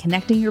better by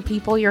connecting your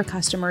people, your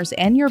customers,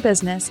 and your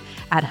business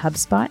at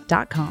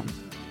HubSpot.com.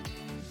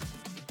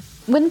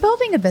 When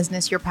building a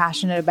business you're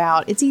passionate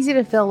about, it's easy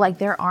to feel like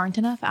there aren't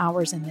enough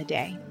hours in the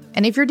day.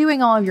 And if you're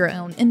doing all of your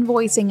own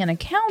invoicing and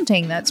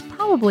accounting, that's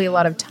probably a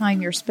lot of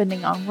time you're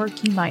spending on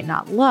work you might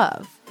not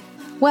love.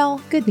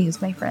 Well, good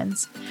news, my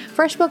friends.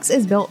 FreshBooks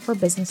is built for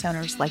business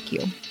owners like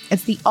you.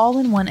 It's the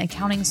all-in-one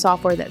accounting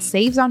software that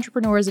saves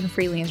entrepreneurs and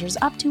freelancers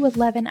up to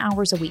 11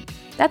 hours a week.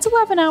 That's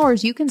 11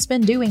 hours you can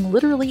spend doing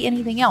literally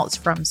anything else,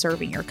 from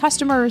serving your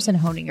customers and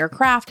honing your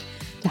craft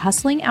to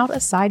hustling out a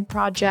side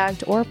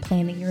project or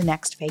planning your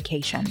next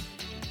vacation.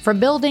 From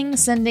building,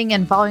 sending,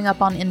 and following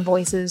up on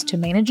invoices to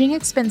managing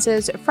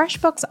expenses,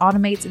 FreshBooks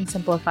automates and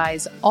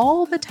simplifies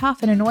all the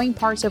tough and annoying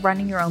parts of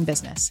running your own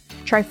business.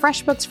 Try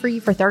FreshBooks free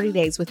for 30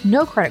 days with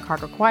no credit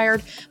card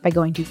required by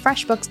going to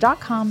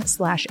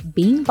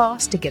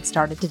freshbooks.com/beingboss to get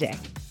started today.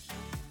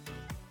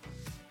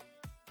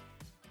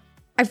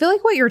 I feel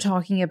like what you're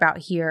talking about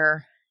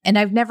here, and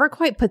I've never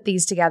quite put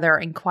these together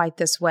in quite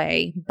this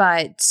way,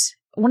 but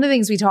one of the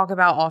things we talk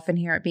about often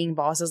here at Being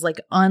Boss is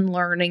like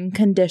unlearning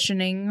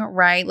conditioning,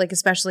 right? Like,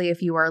 especially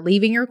if you are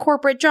leaving your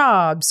corporate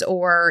jobs,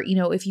 or,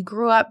 if you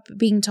grew up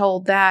being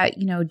told that,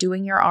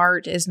 doing your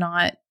art is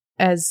not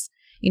as,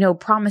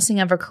 promising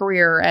of a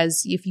career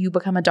as if you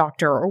become a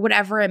doctor or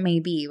whatever it may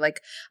be. Like,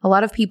 a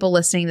lot of people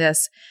listening to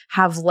this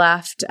have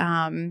left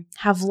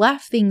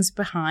things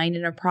behind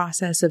in a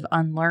process of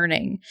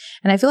unlearning.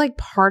 And I feel like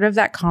part of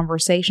that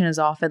conversation is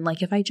often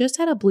like, if I just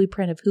had a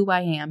blueprint of who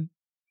I am,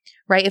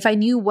 right? If I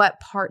knew what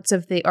parts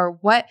of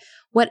what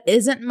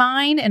isn't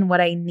mine and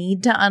what I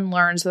need to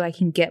unlearn so that I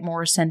can get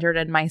more centered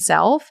in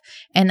myself.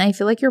 And I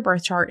feel like your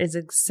birth chart is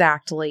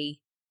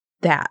exactly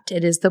that.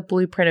 It is the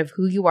blueprint of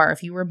who you are.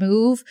 If you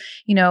remove,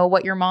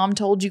 what your mom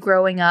told you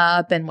growing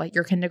up and what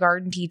your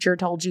kindergarten teacher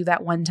told you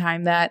that one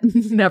time that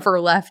never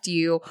left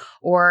you,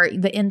 or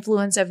the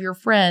influence of your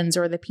friends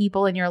or the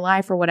people in your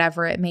life or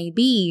whatever it may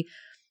be,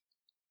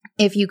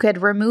 if you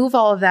could remove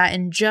all of that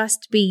and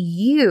just be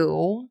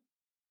you,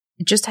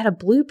 just had a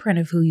blueprint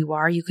of who you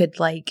are, you could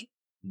like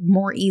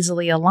more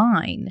easily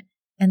align.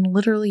 And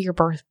literally your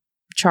birth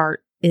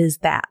chart is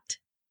that.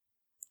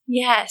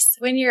 Yes.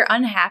 When you're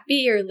unhappy,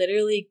 you're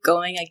literally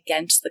going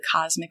against the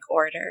cosmic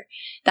order.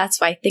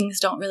 That's why things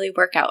don't really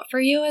work out for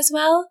you as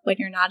well when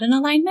you're not in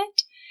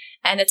alignment.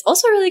 And it's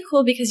also really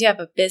cool because you have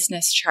a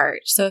business chart.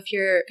 So if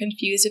you're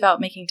confused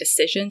about making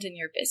decisions in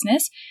your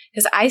business,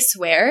 because I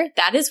swear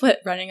that is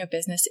what running a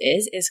business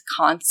is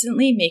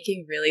constantly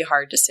making really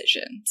hard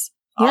decisions.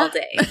 all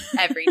day,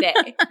 every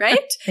day,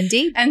 right?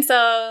 Indeed. And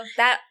so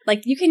that,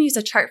 like, you can use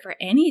a chart for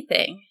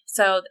anything.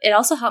 So it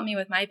also helped me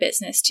with my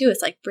business too.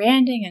 It's like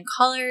branding and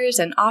colors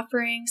and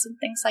offerings and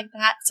things like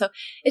that. So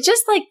it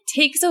just like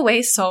takes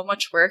away so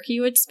much work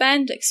you would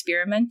spend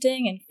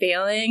experimenting and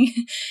failing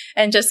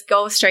and just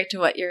go straight to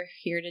what you're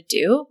here to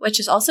do, which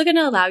is also going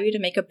to allow you to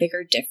make a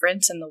bigger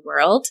difference in the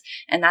world.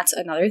 And that's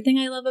another thing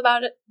I love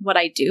about it. What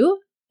I do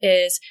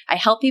is I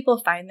help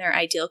people find their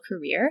ideal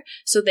career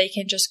so they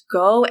can just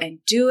go and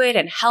do it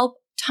and help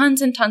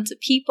tons and tons of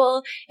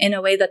people in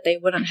a way that they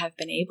wouldn't have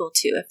been able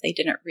to if they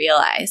didn't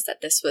realize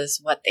that this was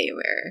what they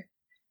were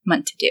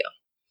meant to do.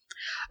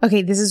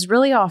 Okay, this is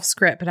really off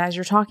script, but as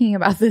you're talking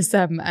about this,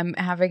 I'm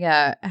having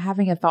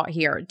a thought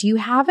here. Do you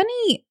have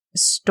any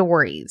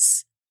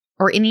stories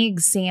or any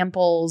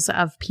examples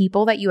of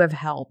people that you have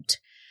helped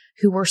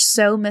who were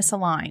so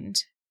misaligned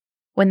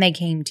when they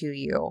came to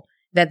you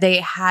that they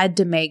had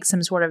to make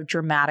some sort of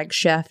dramatic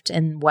shift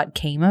in what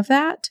came of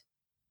that?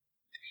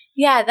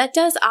 Yeah, that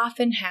does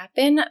often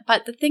happen.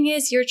 But the thing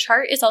is, your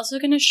chart is also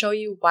going to show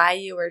you why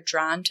you were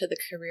drawn to the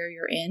career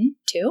you're in,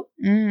 too.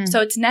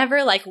 So it's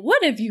never like,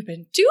 what have you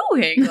been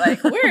doing?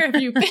 Like, where have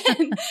you been?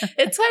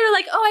 It's kind of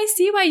like, oh, I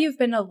see why you've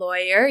been a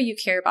lawyer. You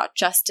care about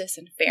justice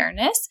and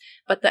fairness.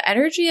 But the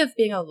energy of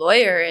being a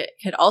lawyer, it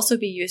could also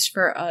be used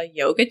for a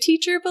yoga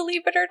teacher,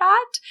 believe it or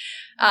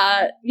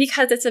not,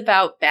 because it's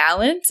about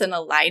balance and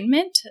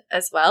alignment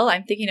as well.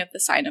 I'm thinking of the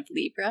sign of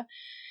Libra.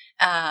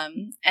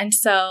 And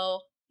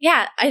so...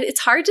 yeah,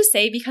 it's hard to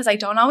say because I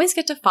don't always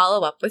get to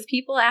follow up with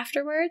people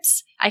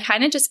afterwards. I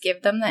kind of just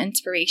give them the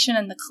inspiration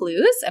and the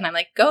clues, and I'm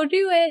like, go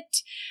do it.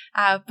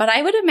 But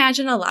I would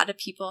imagine a lot of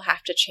people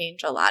have to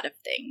change a lot of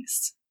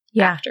things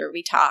after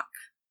we talk.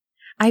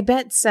 I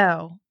bet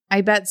so.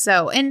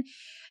 And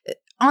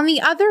on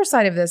the other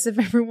side of this, if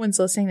everyone's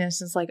listening to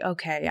this, is like,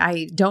 okay,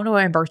 I don't know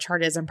what my birth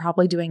chart is. I'm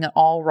probably doing it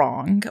all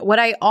wrong. What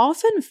I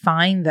often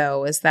find,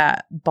 though, is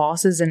that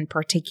bosses in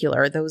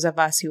particular, those of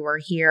us who are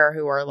here,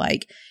 who are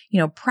like,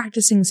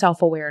 practicing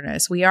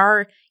self-awareness, we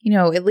are,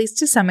 at least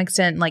to some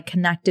extent, like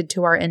connected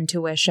to our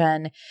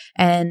intuition.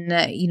 And,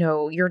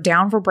 you're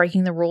down for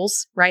breaking the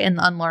rules, right? And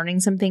unlearning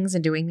some things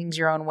and doing things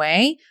your own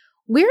way.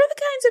 We're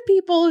the kinds of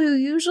people who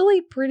usually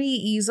pretty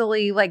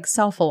easily like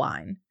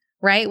self-align.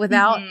 Right?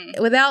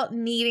 Without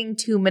needing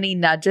too many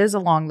nudges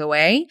along the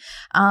way.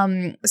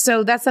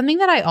 So that's something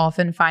that I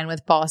often find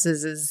with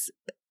bosses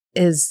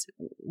is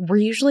we're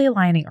usually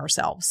aligning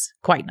ourselves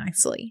quite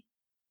nicely.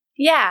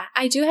 Yeah,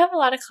 I do have a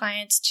lot of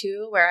clients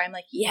too, where I'm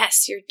like,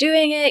 yes, you're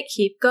doing it,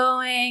 keep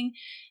going.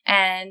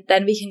 And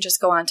then we can just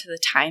go on to the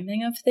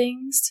timing of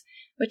things,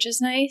 which is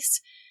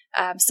nice.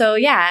 So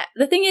yeah,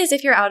 the thing is,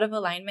 if you're out of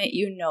alignment,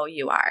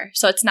 you are.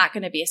 So it's not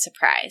going to be a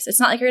surprise. It's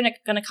not like you're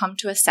going to come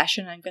to a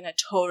session and I'm going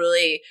to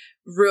totally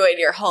ruin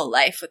your whole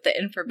life with the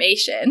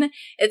information.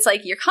 It's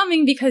like you're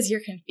coming because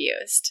you're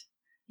confused.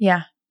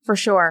 Yeah, for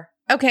sure.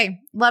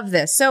 Okay, love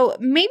this. So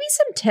maybe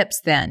some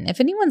tips then.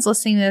 If anyone's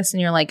listening to this and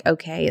you're like,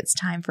 okay, it's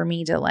time for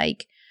me to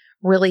like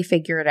really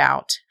figure it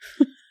out.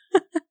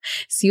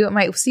 see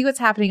what's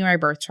happening in my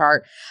birth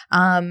chart.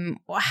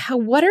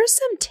 What are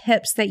some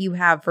tips that you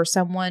have for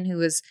someone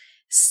who is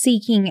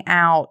seeking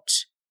out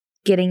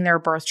getting their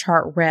birth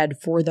chart read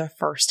for the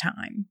first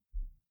time?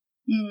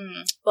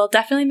 Well,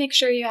 definitely make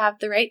sure you have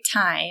the right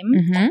time.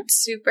 That's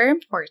super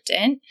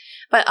important.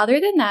 But other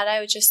than that, I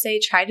would just say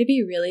try to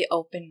be really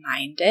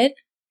open-minded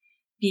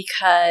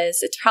because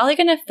it's probably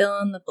going to fill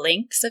in the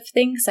blanks of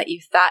things that you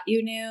thought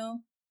you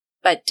knew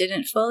but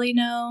didn't fully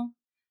know.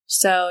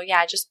 So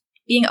yeah, just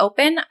being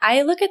open.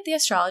 I look at the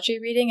astrology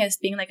reading as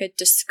being like a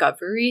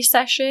discovery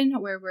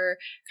session where we're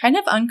kind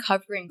of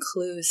uncovering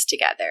clues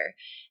together.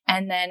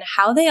 And then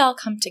how they all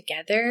come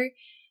together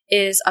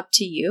is up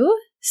to you.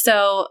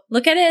 So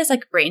look at it as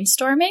like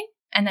brainstorming.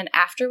 And then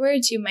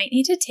afterwards, you might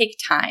need to take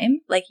time,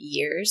 like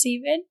years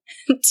even,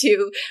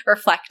 to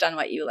reflect on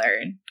what you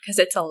learn because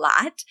it's a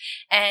lot.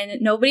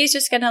 And nobody's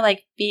just going to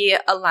like be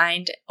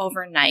aligned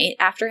overnight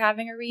after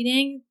having a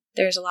reading.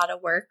 There's a lot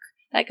of work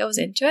that goes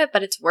into it,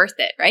 but it's worth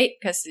it, right?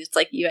 Because it's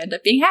like you end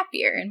up being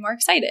happier and more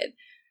excited.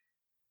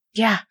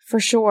 Yeah, for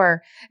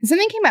sure. And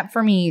something came up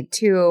for me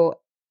too,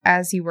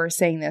 as you were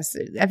saying this.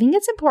 I think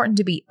it's important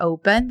to be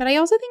open, but I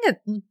also think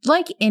that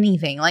like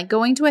anything, like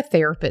going to a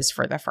therapist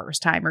for the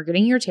first time or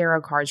getting your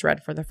tarot cards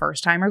read for the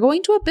first time or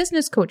going to a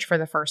business coach for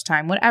the first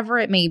time, whatever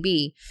it may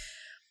be,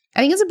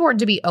 I think it's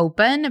important to be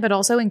open, but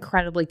also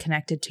incredibly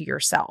connected to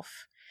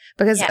yourself.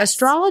 Because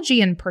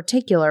astrology in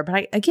particular,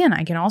 but I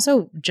can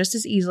also just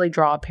as easily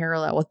draw a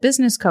parallel with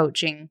business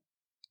coaching,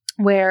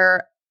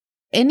 where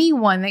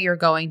anyone that you're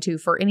going to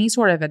for any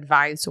sort of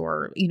advice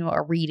or,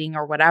 a reading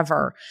or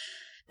whatever,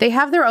 they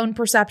have their own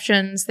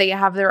perceptions, they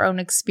have their own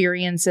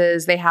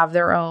experiences, they have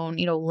their own,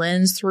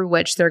 lens through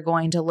which they're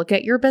going to look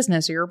at your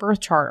business or your birth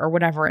chart or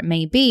whatever it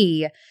may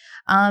be.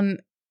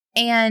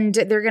 And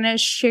they're going to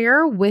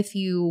share with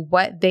you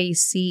what they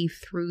see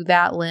through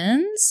that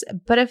lens.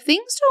 But if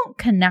things don't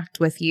connect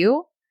with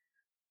you,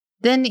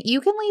 then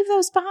you can leave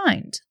those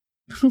behind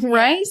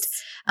right?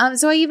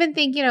 Yes. So I even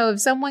think, if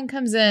someone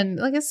comes in,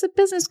 like a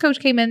business coach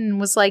came in and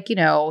was like,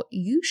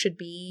 you should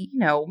be,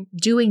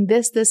 doing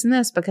this, this, and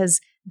this because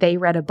they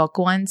read a book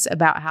once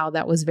about how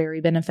that was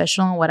very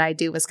beneficial. And what I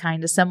do was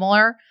kind of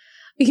similar.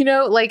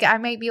 Like I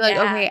might be like,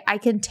 okay, I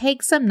can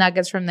take some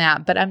nuggets from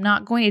that, but I'm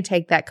not going to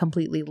take that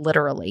completely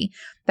literally.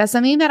 That's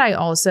something that I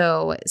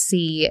also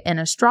see in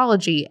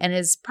astrology and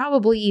is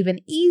probably even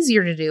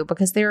easier to do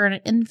because there are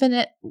an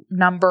infinite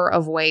number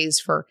of ways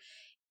for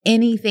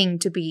anything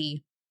to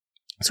be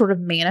sort of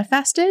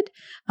manifested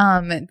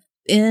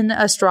in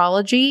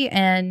astrology.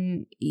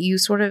 And you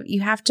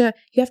have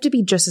to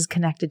be just as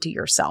connected to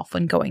yourself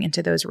when going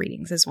into those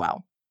readings as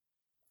well.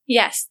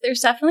 Yes,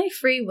 there's definitely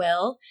free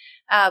will.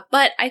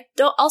 But I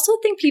also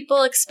think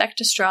people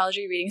expect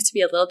astrology readings to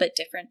be a little bit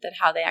different than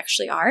how they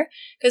actually are.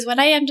 Because when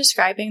I am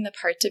describing the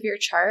parts of your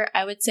chart,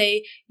 I would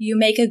say you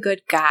make a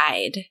good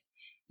guide.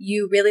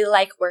 You really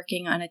like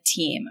working on a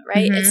team,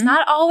 right? Mm-hmm. It's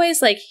not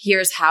always like,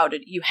 here's how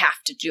you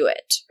have to do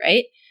it,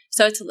 right?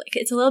 So it's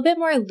a little bit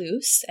more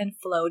loose and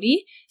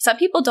floaty. Some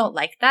people don't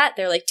like that.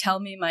 They're like, tell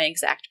me my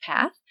exact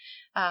path.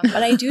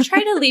 But I do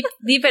try to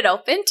leave it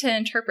open to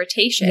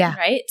interpretation,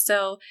 right?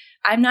 So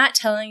I'm not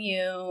telling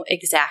you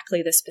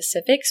exactly the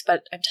specifics,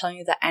 but I'm telling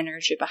you the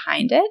energy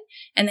behind it.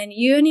 And then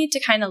you need to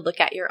kind of look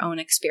at your own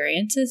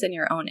experiences and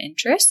your own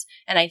interests.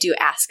 And I do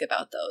ask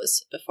about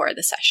those before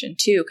the session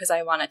too, because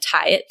I want to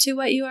tie it to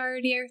what you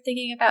already are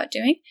thinking about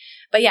doing.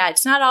 But yeah,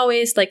 it's not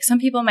always like some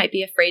people might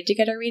be afraid to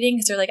get a reading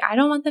because they're like, I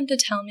don't want them to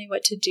tell me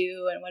what to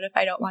do. And what if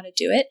I don't want to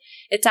do it?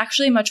 It's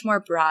actually much more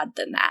broad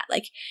than that.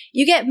 Like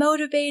you get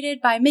motivated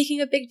by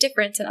making a big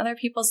difference in other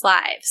people's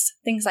lives,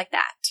 things like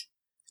that.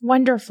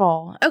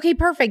 Wonderful. Okay,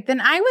 perfect. Then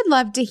I would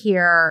love to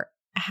hear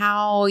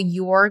how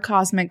your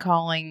cosmic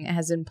calling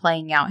has been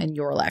playing out in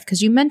your life.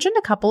 Because you mentioned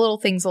a couple little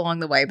things along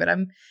the way, but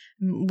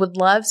would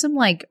love some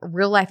like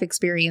real life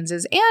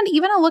experiences and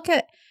even a look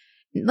at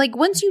like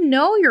once you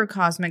know your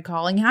cosmic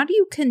calling, how do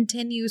you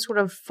continue sort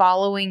of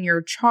following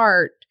your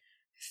chart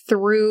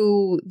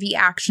through the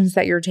actions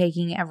that you're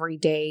taking every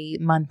day,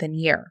 month, and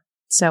year?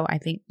 So I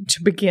think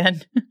to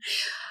begin,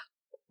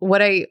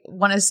 what I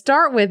want to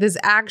start with is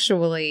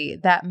actually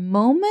that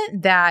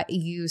moment that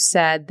you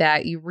said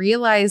that you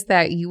realized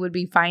that you would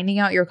be finding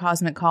out your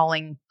cosmic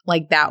calling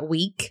like that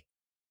week.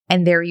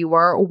 And there you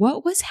were.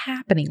 What was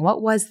happening? What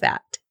was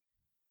that?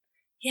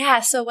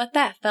 Yeah. So what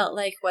that felt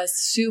like was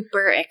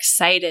super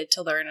excited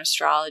to learn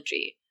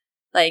astrology.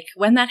 Like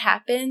when that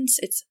happens,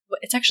 it's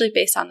actually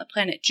based on the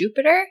planet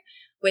Jupiter,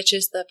 which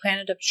is the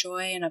planet of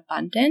joy and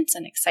abundance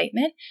and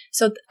excitement.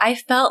 So I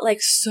felt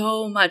like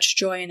so much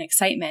joy and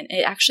excitement.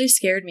 It actually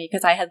scared me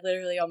because I had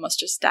literally almost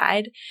just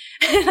died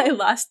and I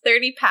lost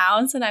 30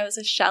 pounds and I was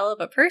a shell of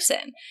a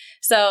person.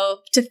 So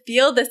to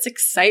feel this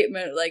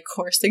excitement like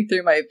coursing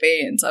through my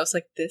veins, I was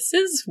like, this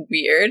is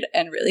weird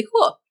and really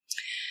cool.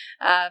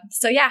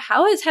 So yeah,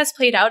 how it has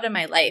played out in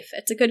my life,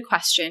 it's a good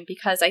question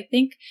because I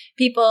think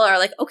people are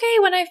like, okay,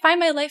 when I find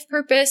my life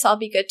purpose, I'll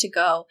be good to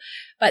go.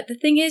 But the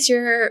thing is,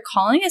 your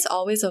calling is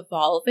always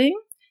evolving.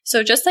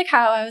 So just like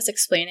how I was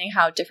explaining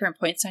how different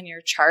points on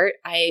your chart,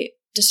 I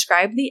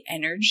describe the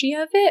energy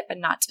of it, but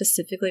not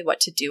specifically what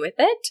to do with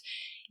it.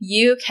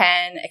 You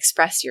can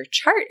express your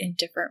chart in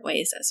different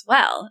ways as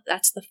well.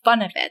 That's the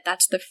fun of it.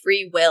 That's the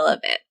free will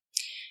of it.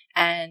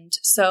 And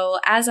so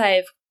as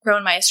I've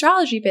grown my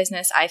astrology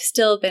business, I've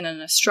still been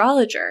an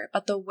astrologer,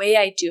 but the way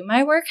I do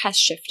my work has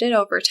shifted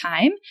over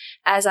time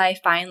as I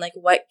find like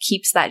what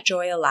keeps that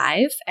joy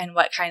alive and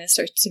what kind of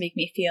starts to make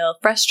me feel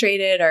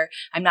frustrated or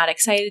I'm not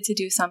excited to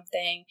do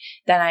something.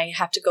 Then I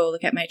have to go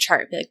look at my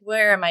chart and be like,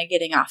 where am I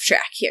getting off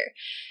track here?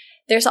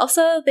 There's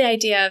also the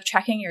idea of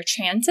tracking your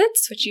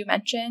transits, which you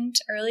mentioned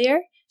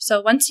earlier.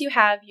 So once you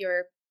have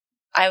your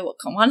I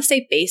want to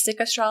say basic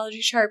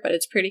astrology chart, but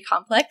it's pretty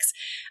complex.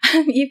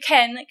 You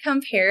can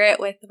compare it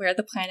with where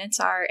the planets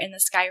are in the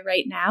sky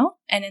right now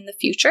and in the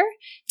future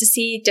to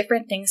see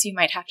different things you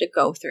might have to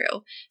go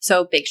through.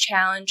 So big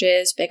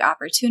challenges, big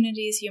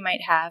opportunities you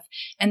might have,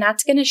 and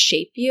that's going to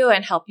shape you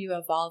and help you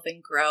evolve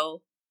and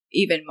grow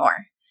even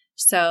more.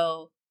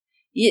 So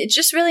it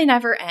just really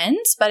never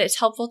ends, but it's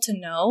helpful to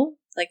know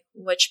like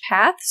which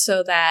path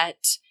so that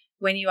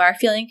when you are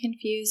feeling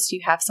confused,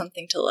 you have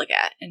something to look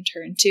at and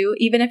turn to.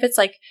 Even if it's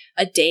like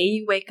a day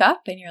you wake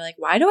up and you're like,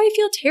 why do I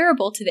feel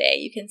terrible today?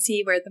 You can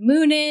see where the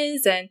moon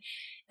is. And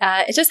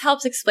it just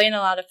helps explain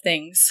a lot of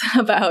things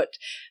about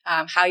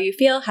how you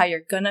feel, how you're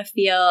going to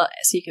feel.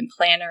 So you can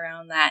plan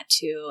around that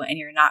too. And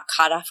you're not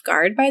caught off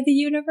guard by the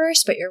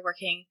universe, but you're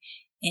working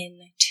in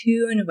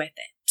tune with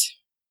it.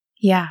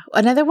 Yeah.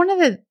 Another one of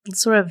the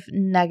sort of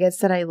nuggets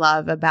that I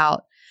love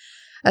about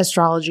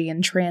astrology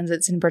and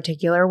transits in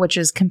particular, which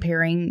is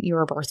comparing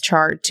your birth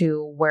chart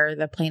to where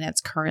the planets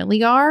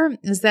currently are,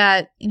 is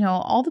that,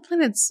 all the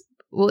planets,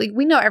 well,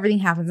 we know everything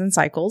happens in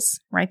cycles,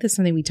 right? That's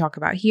something we talk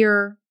about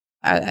here.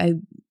 I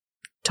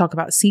talk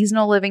about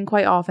seasonal living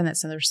quite often.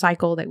 That's another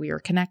cycle that we are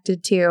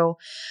connected to.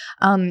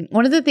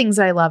 One of the things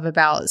I love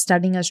about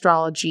studying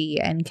astrology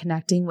and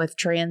connecting with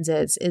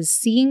transits is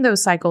seeing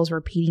those cycles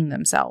repeating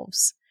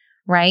themselves.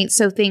 right?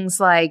 So things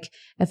like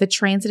if a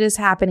transit is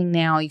happening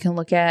now, you can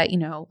look at,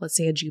 let's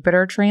say a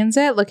Jupiter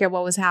transit, look at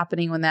what was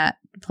happening when that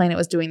planet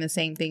was doing the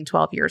same thing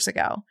 12 years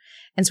ago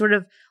and sort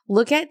of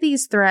look at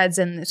these threads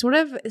and sort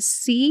of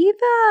see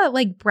the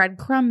like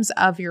breadcrumbs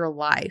of your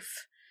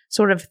life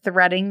sort of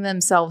threading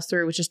themselves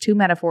through, which is two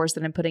metaphors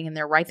that I'm putting in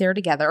there right there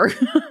together,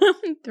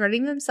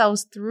 threading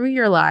themselves through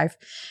your life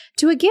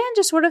to, again,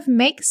 just sort of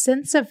make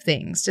sense of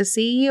things, to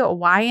see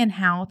why and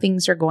how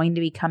things are going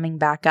to be coming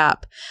back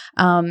up.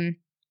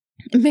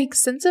 Make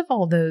sense of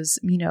all those,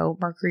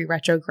 Mercury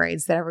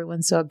retrogrades that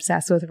everyone's so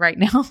obsessed with right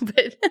now,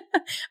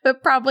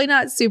 but probably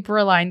not super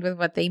aligned with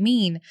what they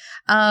mean.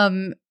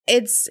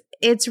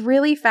 It's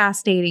really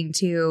fascinating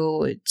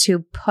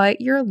to put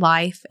your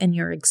life and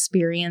your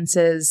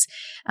experiences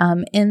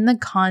in the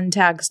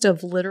context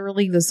of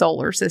literally the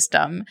solar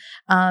system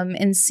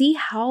and see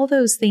how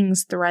those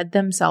things thread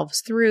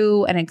themselves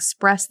through and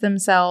express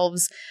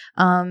themselves.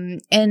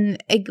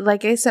 And it,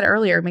 like I said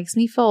earlier, it makes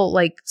me feel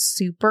like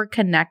super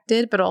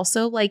connected, but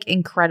also like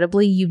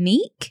incredibly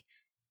unique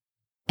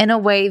in a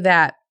way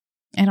that,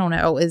 I don't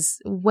know, is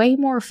way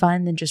more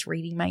fun than just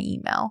reading my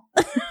email.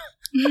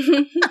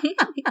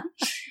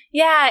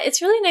 Yeah,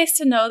 it's really nice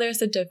to know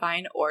there's a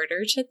divine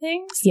order to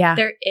things. Yeah.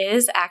 There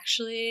is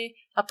actually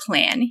a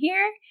plan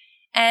here.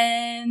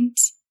 And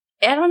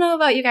I don't know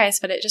about you guys,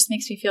 but it just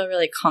makes me feel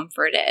really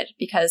comforted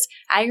because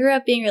I grew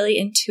up being really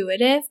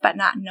intuitive, but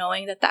not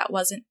knowing that that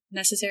wasn't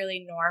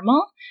necessarily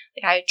normal.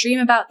 Like I would dream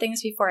about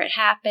things before it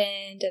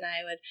happened and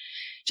I would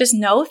just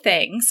know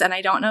things and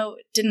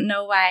didn't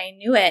know why I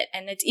knew it.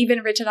 And it's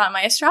even written on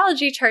my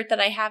astrology chart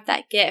that I have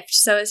that gift.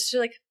 So it's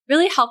like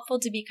really helpful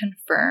to be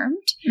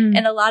confirmed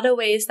in a lot of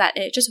ways that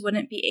it just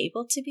wouldn't be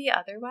able to be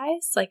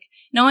otherwise. Like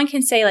no one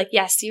can say like,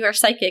 yes, you are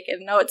psychic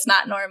and no, it's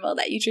not normal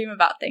that you dream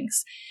about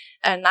things.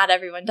 And not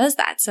everyone does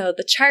that. So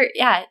the chart,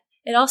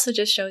 it also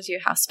just shows you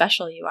how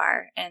special you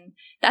are. And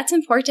that's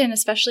important,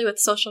 especially with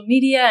social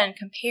media and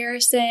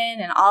comparison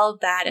and all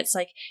of that. It's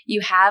like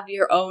you have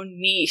your own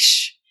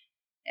niche.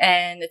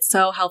 And it's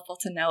so helpful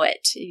to know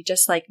it. You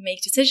just like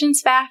make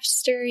decisions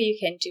faster. You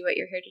can do what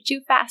you're here to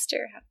do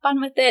faster, have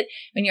fun with it.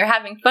 When you're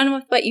having fun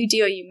with what you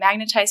do, you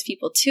magnetize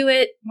people to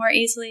it more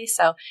easily.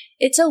 So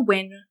it's a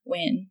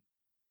win-win.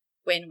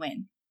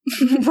 Win-win.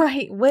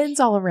 Right. Wins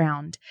all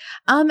around.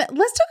 Let's talk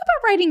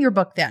about writing your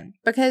book then,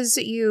 because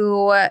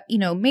you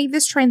made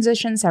this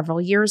transition several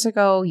years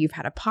ago. You've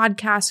had a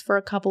podcast for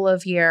a couple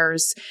of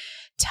years.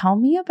 Tell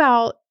me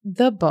about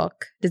the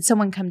book. Did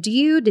someone come to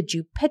you? Did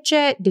you pitch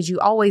it? Did you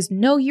always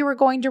know you were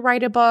going to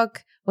write a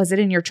book? Was it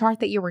in your chart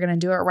that you were going to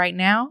do it right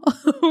now?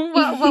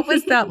 What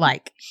was that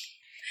like?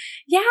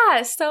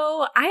 Yeah,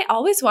 so I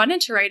always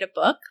wanted to write a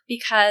book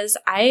because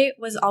I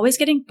was always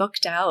getting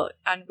booked out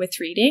with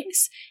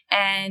readings,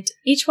 and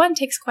each one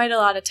takes quite a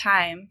lot of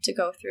time to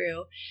go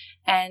through.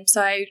 And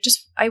so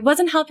I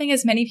wasn't helping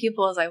as many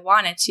people as I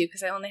wanted to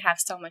because I only have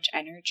so much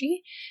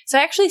energy. So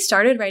I actually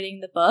started writing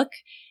the book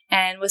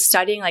and was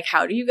studying like,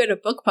 how do you get a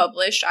book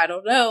published? I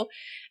don't know.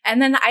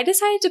 And then I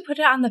decided to put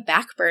it on the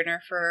back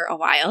burner for a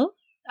while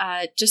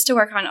just to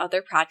work on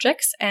other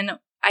projects. And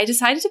I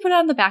decided to put it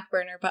on the back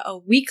burner, but a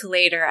week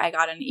later, I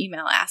got an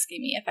email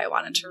asking me if I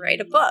wanted to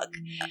write a book.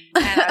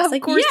 And I was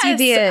like, yes, you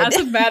did. As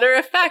a matter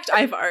of fact,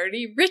 I've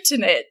already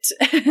written it.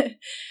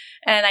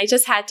 And I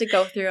just had to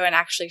go through and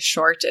actually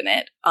shorten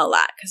it a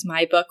lot because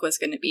my book was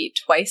going to be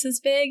twice as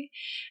big.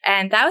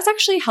 And that was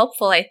actually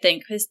helpful, I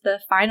think, because the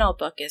final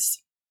book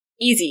is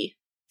easy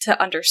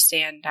to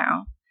understand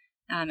now.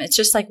 It's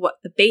just like what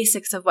the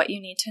basics of what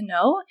you need to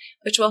know,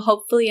 which will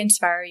hopefully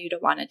inspire you to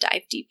want to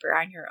dive deeper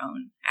on your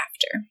own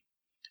after.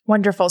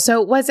 Wonderful.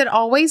 So was it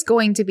always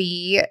going to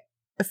be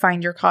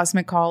find your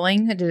cosmic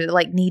calling? Did it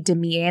like need to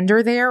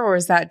meander there, or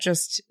was that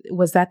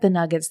the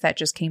nuggets that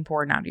just came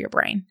pouring out of your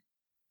brain?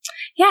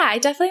 Yeah, I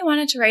definitely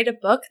wanted to write a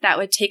book that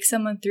would take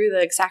someone through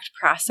the exact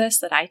process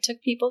that I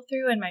took people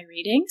through in my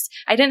readings.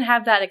 I didn't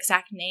have that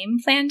exact name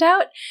planned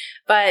out,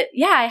 but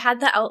yeah, I had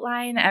the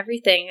outline,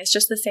 everything. It's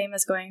just the same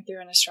as going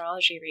through an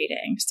astrology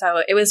reading.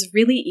 So it was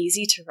really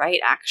easy to write,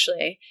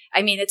 actually.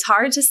 I mean, it's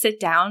hard to sit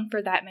down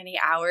for that many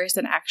hours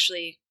and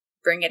actually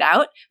bring it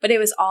out, but it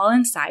was all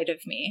inside of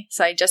me.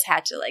 So I just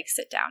had to like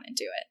sit down and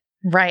do it.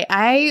 Right.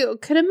 I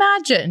could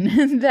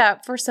imagine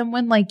that for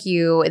someone like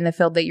you in the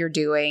field that you're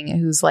doing,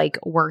 who's like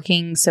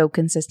working so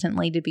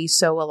consistently to be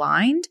so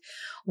aligned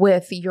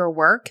with your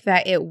work,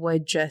 that it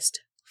would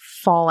just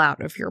fall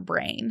out of your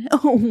brain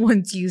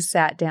once you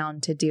sat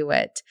down to do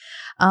it.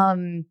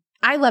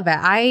 I love it.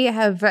 I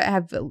have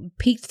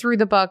peeked through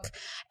the book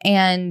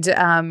and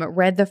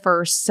read the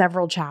first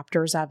several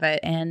chapters of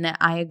it. And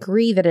I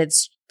agree that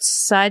it's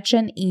such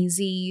an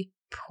easy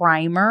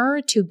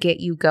primer to get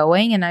you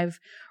going. And I've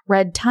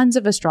read tons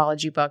of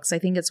astrology books. I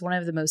think it's one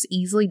of the most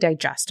easily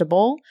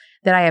digestible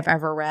that I have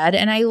ever read.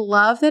 And I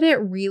love that it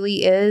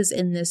really is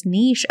in this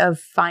niche of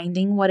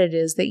finding what it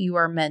is that you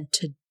are meant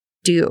to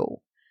do.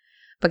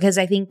 Because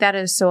I think that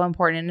is so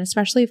important, and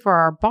especially for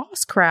our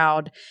boss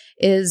crowd,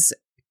 is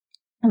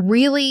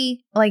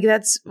really, like,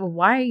 that's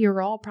why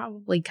you're all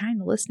probably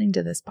kind of listening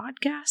to this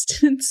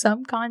podcast in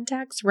some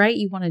context, right?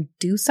 You want to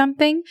do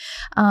something.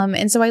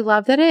 And so I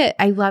love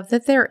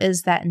that there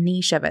is that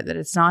niche of it, that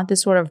it's not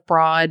this sort of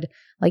broad,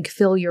 like,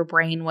 fill your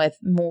brain with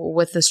more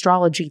with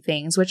astrology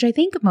things, which I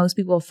think most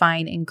people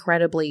find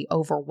incredibly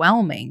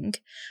overwhelming,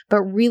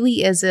 but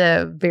really is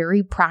a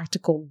very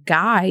practical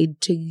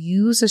guide to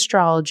use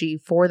astrology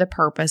for the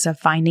purpose of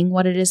finding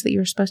what it is that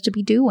you're supposed to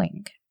be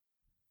doing.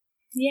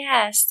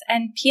 Yes,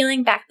 and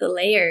peeling back the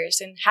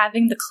layers and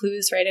having the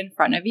clues right in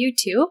front of you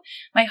too.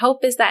 My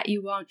hope is that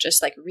you won't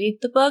just like read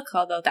the book,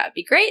 although that'd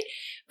be great,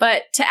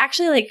 but to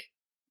actually like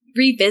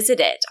revisit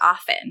it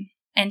often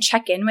and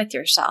check in with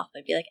yourself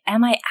and be like,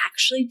 am I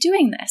actually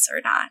doing this or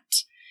not?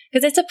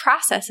 Because it's a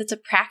process, it's a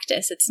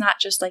practice. It's not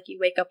just like you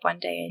wake up one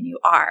day and you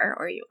are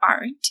or you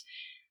aren't.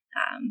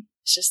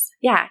 It's just,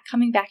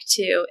 coming back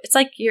to, it's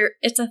like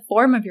it's a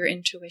form of your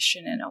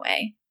intuition in a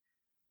way.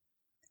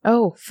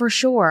 Oh, for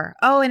sure.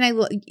 Oh, and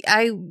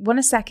I want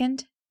a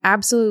second.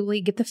 Absolutely.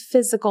 Get the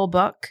physical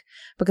book,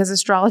 because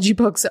astrology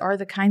books are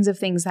the kinds of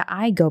things that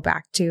I go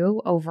back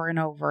to over and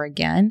over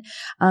again.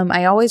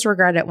 I always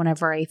regret it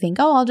whenever I think,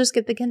 I'll just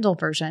get the Kindle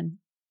version.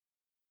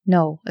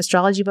 No,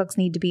 astrology books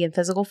need to be in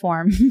physical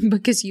form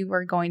because you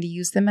are going to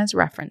use them as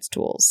reference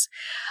tools.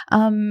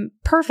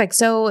 Perfect.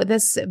 So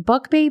this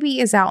book baby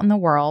is out in the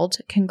world.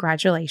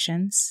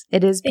 Congratulations.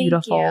 It is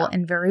beautiful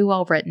and very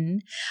well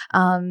written.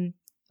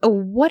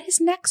 What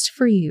is next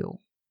for you?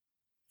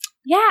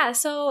 Yeah,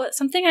 so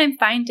something I'm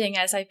finding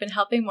as I've been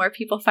helping more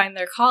people find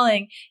their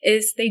calling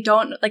is they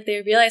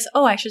realize,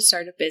 I should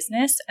start a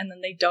business, and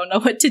then they don't know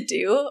what to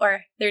do,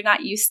 or they're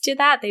not used to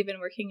that. They've been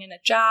working in a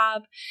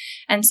job.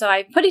 And so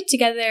I put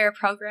together a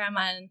program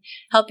on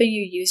helping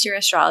you use your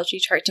astrology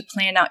chart to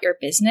plan out your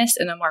business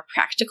in a more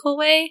practical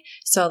way.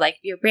 So like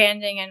your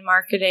branding and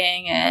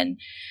marketing and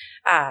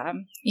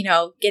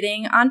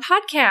getting on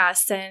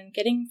podcasts and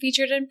getting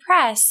featured in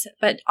press,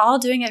 but all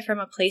doing it from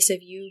a place of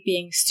you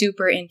being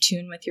super in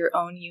tune with your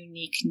own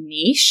unique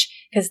niche,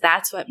 because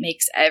that's what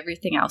makes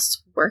everything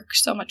else work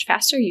so much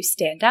faster. You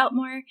stand out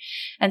more.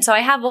 And so I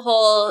have a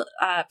whole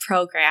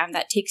program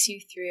that takes you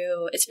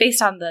through, it's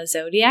based on the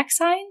zodiac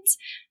signs,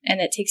 and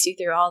it takes you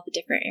through all the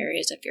different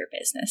areas of your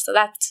business. So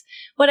that's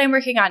what I'm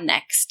working on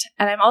next.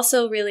 And I'm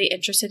also really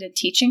interested in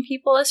teaching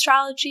people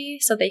astrology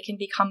so they can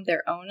become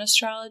their own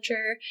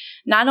astrologer,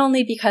 not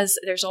only because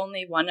there's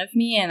only one of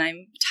me and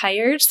I'm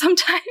tired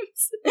sometimes,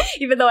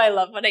 even though I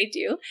love what I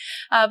do,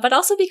 but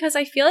also because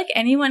I feel like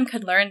anyone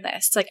could learn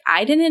this. Like,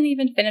 I didn't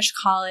even finish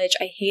college.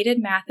 I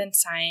hated math and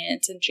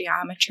science and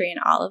geometry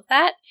and all of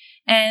that.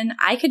 And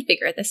I could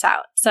figure this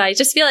out. So I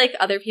just feel like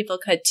other people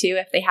could too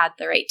if they had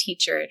the right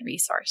teacher and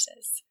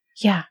resources.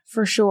 Yeah,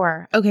 for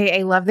sure. Okay,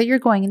 I love that you're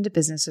going into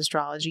business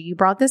astrology. You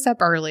brought this up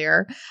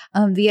earlier,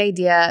 the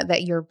idea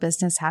that your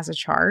business has a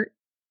chart.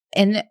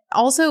 And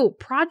also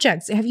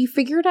projects. Have you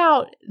figured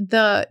out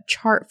the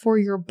chart for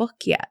your book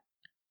yet?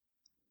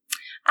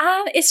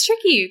 It's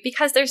tricky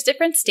because there's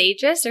different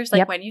stages. There's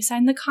like when you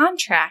sign the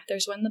contract,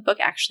 there's when the book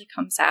actually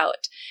comes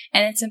out.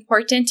 And it's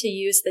important to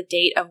use the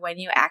date of when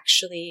you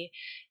actually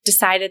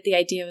decided the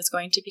idea was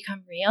going to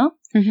become real.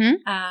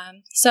 Mm-hmm.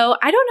 So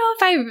I don't know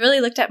if I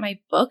really looked at my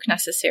book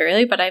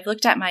necessarily, but I've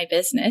looked at my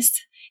business,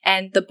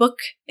 and the book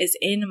is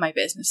in my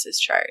business's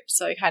chart.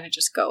 So I kind of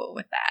just go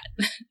with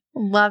that.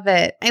 Love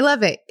it. I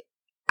love it.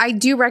 I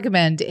do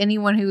recommend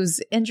anyone who's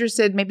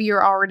interested, maybe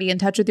you're already in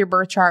touch with your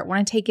birth chart,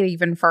 want to take it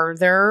even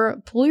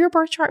further, pull your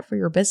birth chart for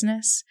your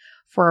business,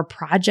 for a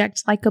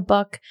project like a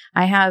book.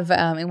 I have,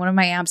 in one of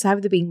my apps, I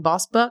have the Being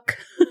Boss book,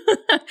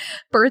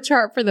 birth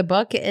chart for the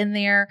book in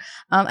there.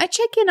 I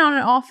check in on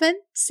it often,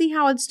 see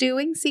how it's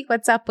doing, see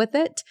what's up with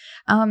it.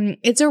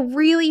 It's a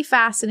really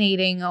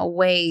fascinating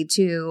way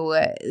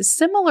to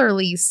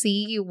similarly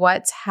see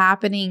what's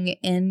happening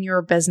in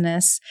your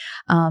business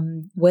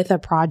with a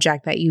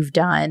project that you've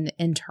done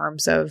in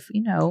terms of,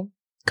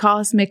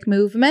 cosmic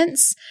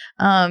movements,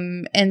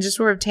 and just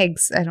sort of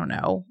takes,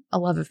 a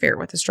love affair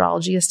with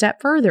astrology a step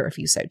further if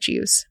you so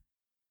choose.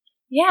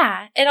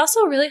 Yeah. It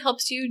also really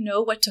helps you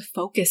know what to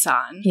focus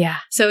on. Yeah.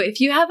 So if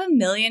you have a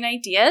million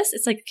ideas,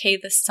 it's like, okay,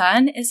 the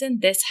sun is in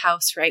this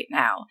house right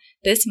now.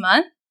 This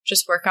month,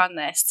 just work on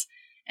this.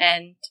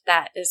 And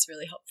that is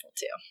really helpful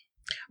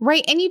too.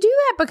 Right. And you do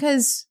that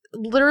because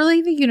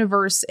literally the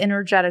universe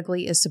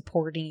energetically is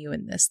supporting you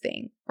in this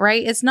thing,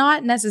 right? It's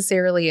not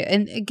necessarily,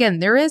 and again,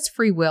 there is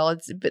free will.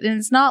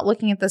 It's not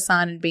looking at the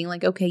sun and being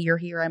like, okay, you're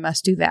here, I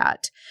must do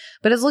that.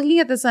 But it's looking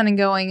at the sun and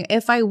going,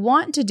 if I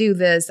want to do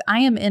this, I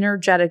am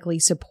energetically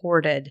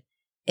supported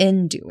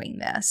in doing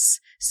this.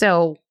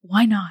 So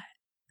why not?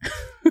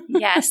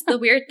 Yes. The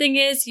weird thing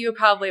is you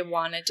probably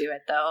want to do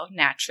it though,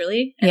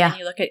 naturally. And then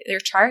you look at your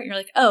chart and you're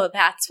like, oh,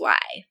 that's why.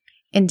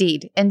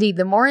 Indeed. Indeed.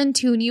 The more in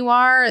tune you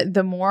are,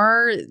 the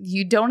more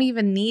you don't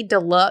even need to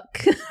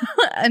look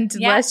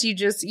unless you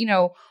just,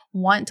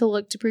 want to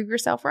look to prove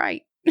yourself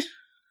right.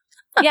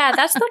 Yeah,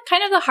 that's the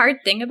kind of the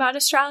hard thing about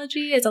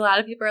astrology is a lot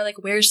of people are like,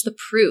 where's the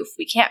proof?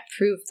 We can't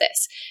prove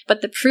this.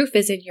 But the proof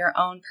is in your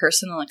own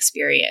personal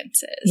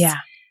experiences. Yeah.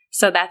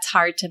 So that's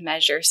hard to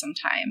measure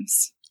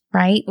sometimes.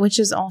 Right? Which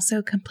is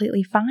also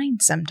completely fine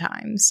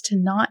sometimes to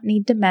not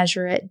need to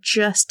measure it,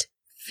 just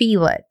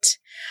feel it.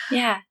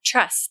 Yeah,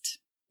 trust.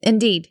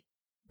 Indeed.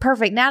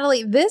 Perfect.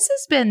 Natalie, this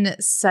has been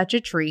such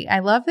a treat. I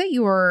love that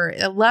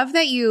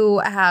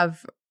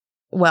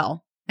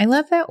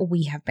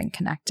we have been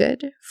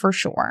connected for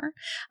sure.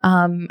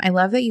 I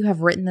love that you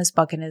have written this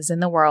book and is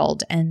in the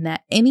world, and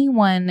that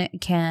anyone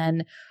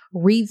can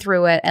read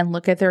through it and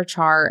look at their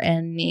chart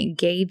and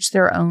gauge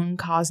their own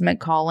cosmic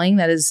calling.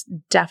 That is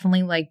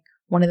definitely like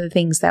one of the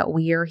things that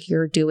we are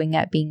here doing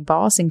at Being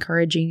Boss,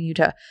 encouraging you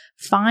to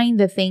find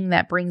the thing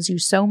that brings you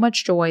so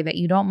much joy that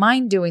you don't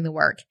mind doing the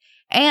work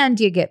and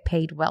you get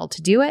paid well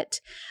to do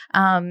it.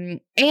 And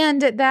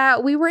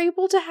that we were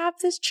able to have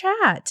this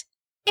chat,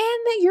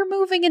 and that you're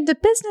moving into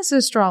business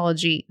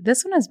astrology.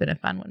 This one has been a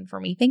fun one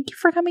for me. Thank you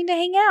for coming to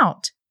hang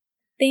out.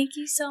 Thank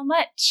you so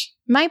much.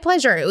 My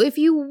pleasure. If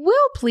you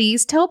will,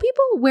 please tell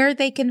people where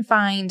they can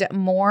find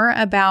more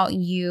about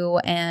you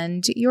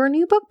and your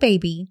new book,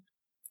 baby.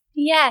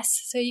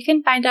 Yes, so you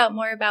can find out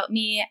more about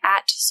me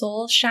at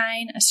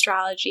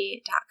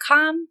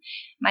soulshineastrology.com.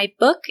 My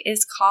book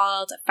is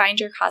called Find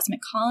Your Cosmic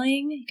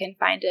Calling. You can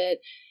find it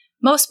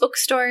most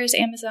bookstores,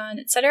 Amazon,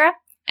 etc.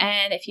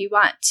 And if you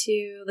want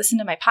to listen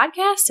to my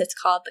podcast, it's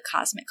called The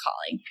Cosmic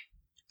Calling.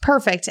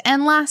 Perfect.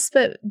 And last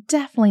but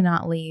definitely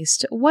not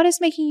least, what is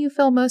making you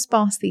feel most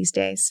boss these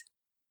days?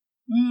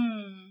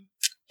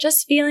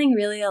 Just feeling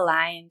really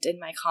aligned in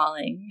my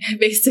calling,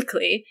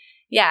 basically.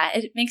 Yeah,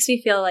 it makes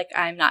me feel like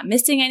I'm not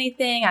missing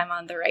anything. I'm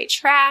on the right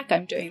track.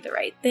 I'm doing the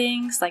right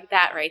things. Like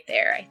that right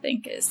there, I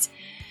think is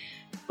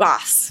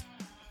boss.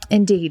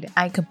 Indeed.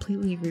 I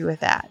completely agree with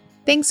that.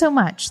 Thanks so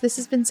much. This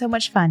has been so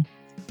much fun.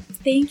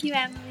 Thank you,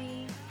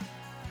 Emily.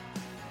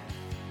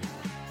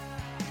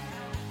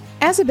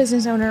 As a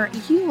business owner,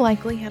 you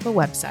likely have a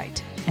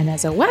website. And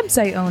as a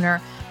website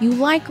owner, you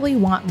likely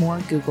want more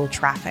Google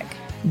traffic.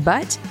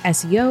 But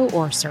SEO,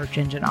 or search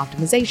engine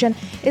optimization,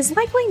 is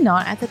likely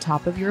not at the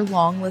top of your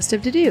long list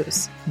of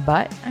to-dos.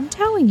 But I'm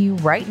telling you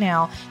right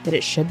now that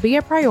it should be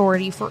a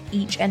priority for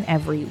each and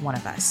every one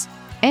of us.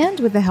 And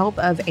with the help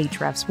of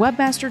Ahrefs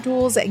Webmaster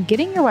Tools,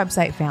 getting your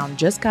website found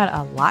just got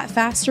a lot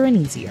faster and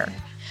easier.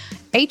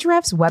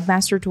 Ahrefs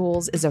Webmaster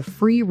Tools is a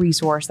free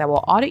resource that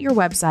will audit your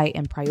website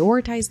and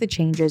prioritize the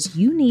changes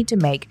you need to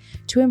make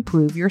to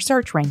improve your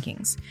search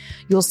rankings.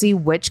 You'll see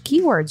which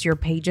keywords your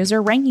pages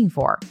are ranking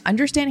for,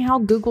 understand how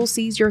Google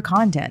sees your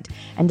content,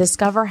 and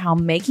discover how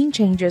making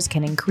changes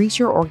can increase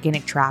your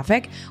organic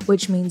traffic,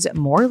 which means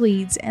more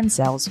leads and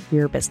sales for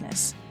your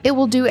business. It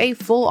will do a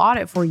full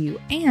audit for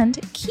you and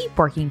keep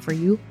working for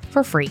you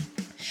for free.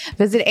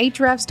 Visit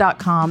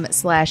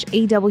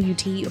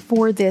ahrefs.com/AWT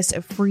for this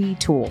free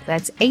tool.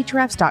 That's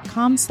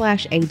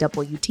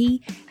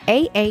ahrefs.com/AWT,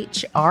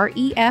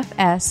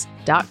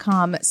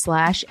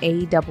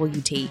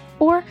 ahrefs.com/AWT,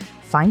 or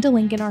find a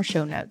link in our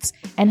show notes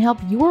and help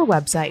your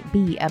website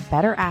be a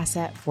better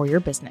asset for your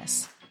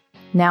business.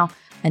 Now,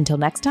 until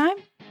next time,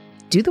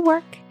 do the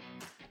work,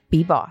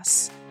 be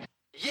boss.